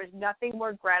me, there was nothing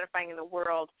more gratifying in the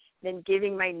world than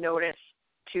giving my notice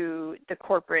to the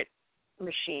corporate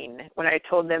machine when I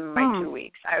told them my 2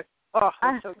 weeks. It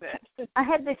was so good. I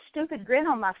had this stupid grin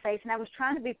on my face, and I was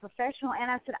trying to be professional,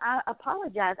 and I said, I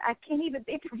apologize. I can't even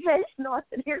be professional. I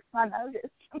said, here's my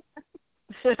notice.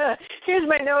 Here's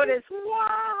my notice.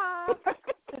 Wow.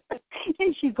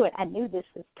 And she put, I knew this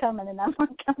was coming, and I'm like,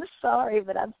 I'm sorry,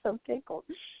 but I'm so tickled.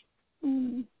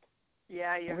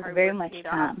 Yeah, your hard very work much paid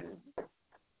time. off.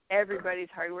 Everybody's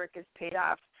hard work is paid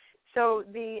off. So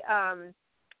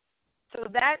so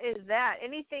that is that.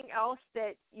 Anything else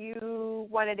that you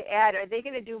wanted to add? Are they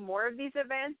going to do more of these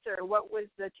events, or what was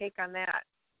the take on that?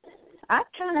 I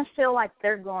kind of feel like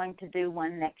they're going to do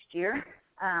one next year.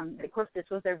 Of course, this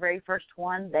was their very first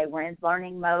one. They were in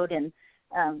learning mode, and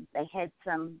they had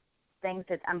some things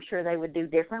that I'm sure they would do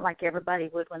different, like everybody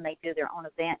would when they do their own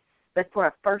event. But for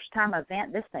a first-time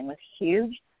event, this thing was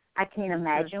huge. I can't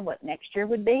imagine what next year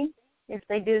would be if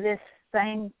they do this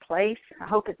same place. I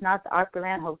hope it's not the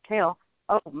Opryland Hotel.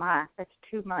 Oh, my, that's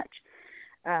too much.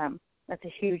 That's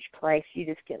a huge place. You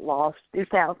just get lost, do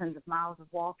thousands of miles of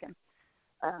walking.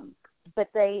 But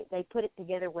they put it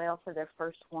together well for their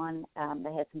first one.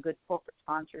 They had some good corporate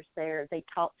sponsors there. They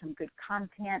taught some good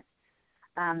content.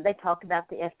 They talked about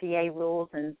the FDA rules,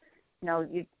 and,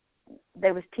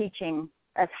 they was teaching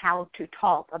us how to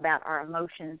talk about our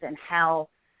emotions and how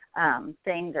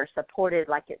things are supported,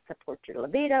 like it supports your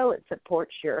libido, it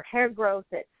supports your hair growth,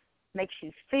 it makes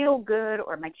you feel good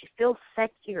or makes you feel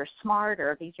sexy or smart,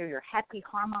 or these are your happy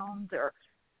hormones, or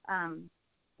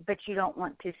but you don't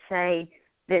want to say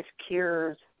this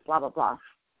cures blah, blah, blah.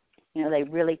 They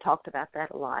really talked about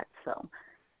that a lot. So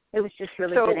it was just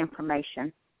really good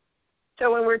information.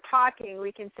 So when we're talking,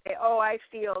 we can say, oh, I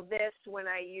feel this when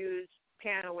I use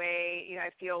PanAway.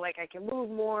 I feel like I can move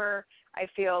more. I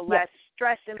feel less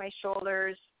stress in my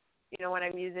shoulders, when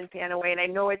I'm using PanAway. And I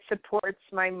know it supports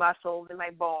my muscles and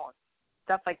my bones,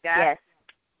 stuff like that.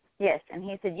 Yes. And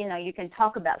he said, you can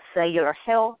talk about cellular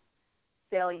health,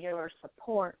 cellular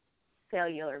support,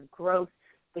 cellular growth,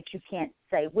 but you can't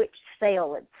say which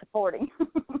cell it's supporting.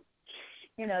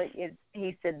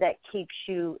 He said that keeps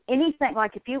you, anything,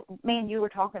 like if me and you were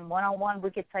talking one-on-one, we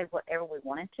could say whatever we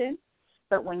wanted to.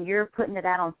 But when you're putting it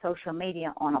out on social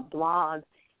media, on a blog,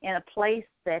 in a place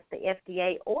that the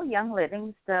FDA or Young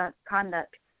Living's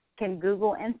conduct can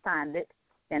Google and find it,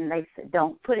 then they said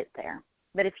don't put it there.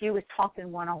 But if you was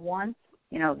talking one-on-one,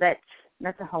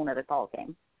 that's a whole other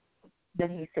ballgame.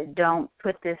 Then he said don't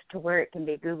put this to where it can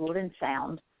be Googled and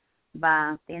found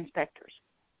by the inspectors.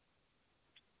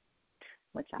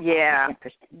 Which I thought was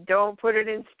interesting. Don't put it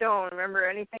in stone. Remember,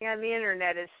 anything on the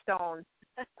internet is stone.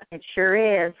 It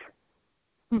sure is.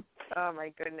 Oh,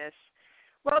 my goodness.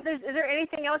 Well, is there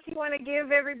anything else you want to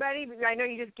give everybody? I know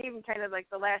you just gave them kind of like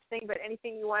the last thing, but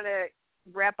anything you want to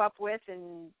wrap up with,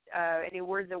 and any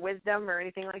words of wisdom or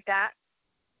anything like that?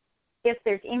 If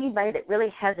there's anybody that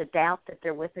really has a doubt that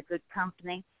they're with a good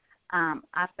company,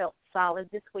 I felt solid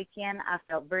this weekend. I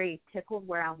felt very tickled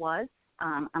where I was.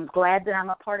 I'm glad that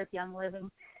I'm a part of Young Living.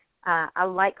 I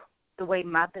like the way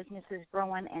my business is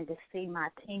growing, and to see my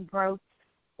team grow.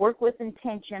 Work with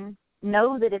intention.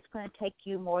 Know that it's going to take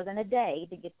you more than a day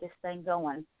to get this thing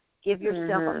going. Give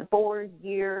yourself a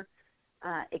 4-year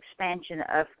expansion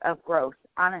of growth.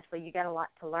 Honestly, you got a lot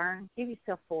to learn. Give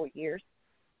yourself 4 years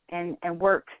and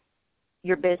work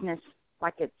your business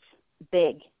like it's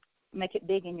big. Make it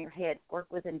big in your head. Work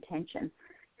with intention.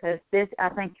 Because I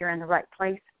think you're in the right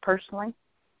place personally,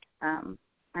 and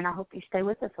I hope you stay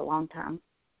with us a long time.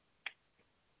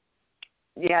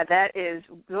 Yeah,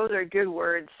 those are good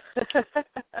words.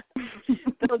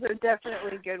 Those are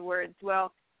definitely good words.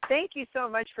 Well, thank you so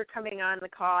much for coming on the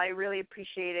call. I really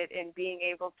appreciate it and being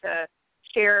able to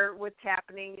share what's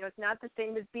happening. It's not the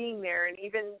same as being there. And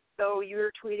even though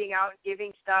you're tweeting out and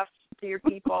giving stuff to your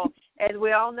people, as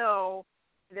we all know,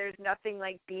 there's nothing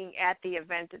like being at the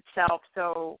event itself.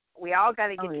 So we all got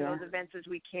to get to those events as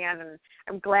we can. And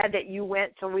I'm glad that you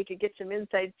went so we could get some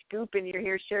inside scoop, and you're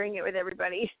here sharing it with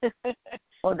everybody.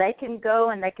 Well, they can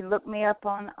go and they can look me up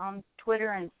on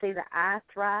Twitter and see the I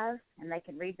Thrive, and they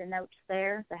can read the notes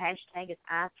there. The hashtag is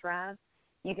I Thrive.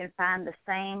 You can find the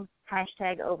same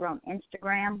hashtag over on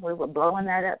Instagram. We were blowing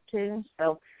that up too.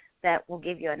 So that will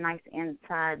give you a nice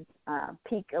inside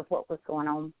peek of what was going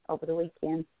on over the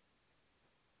weekend.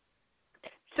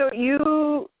 So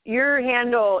your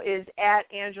handle is at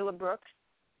Angela Brooks?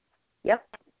 Yep.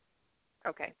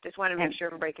 Okay. Just want to make sure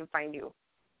everybody can find you.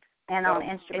 And on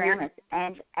Instagram, it's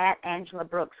at Angela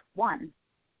Brooks 1.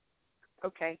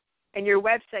 Okay. And your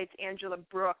website's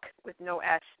AngelaBrook with no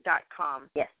S.com.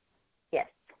 Yes. Yes.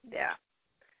 Yeah.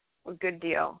 Well, good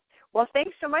deal. Well,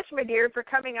 thanks so much, my dear, for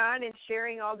coming on and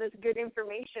sharing all this good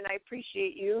information. I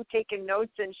appreciate you taking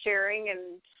notes and sharing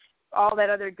and all that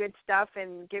other good stuff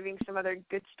and giving some other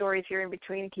good stories here in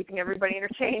between and keeping everybody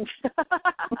entertained.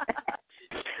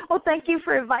 Well, thank you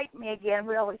for inviting me again.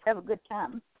 We always have a good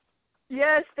time.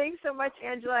 Yes, thanks so much,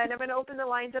 Angela. And I'm going to open the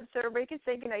lines up so everybody can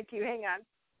say goodnight to you. Hang on.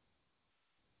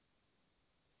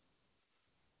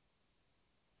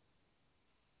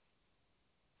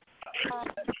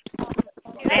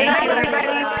 Thank you,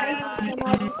 everybody.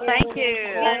 Thank you.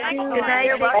 Good night.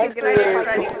 You're welcome. Good night,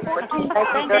 everybody.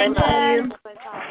 Thank you very much.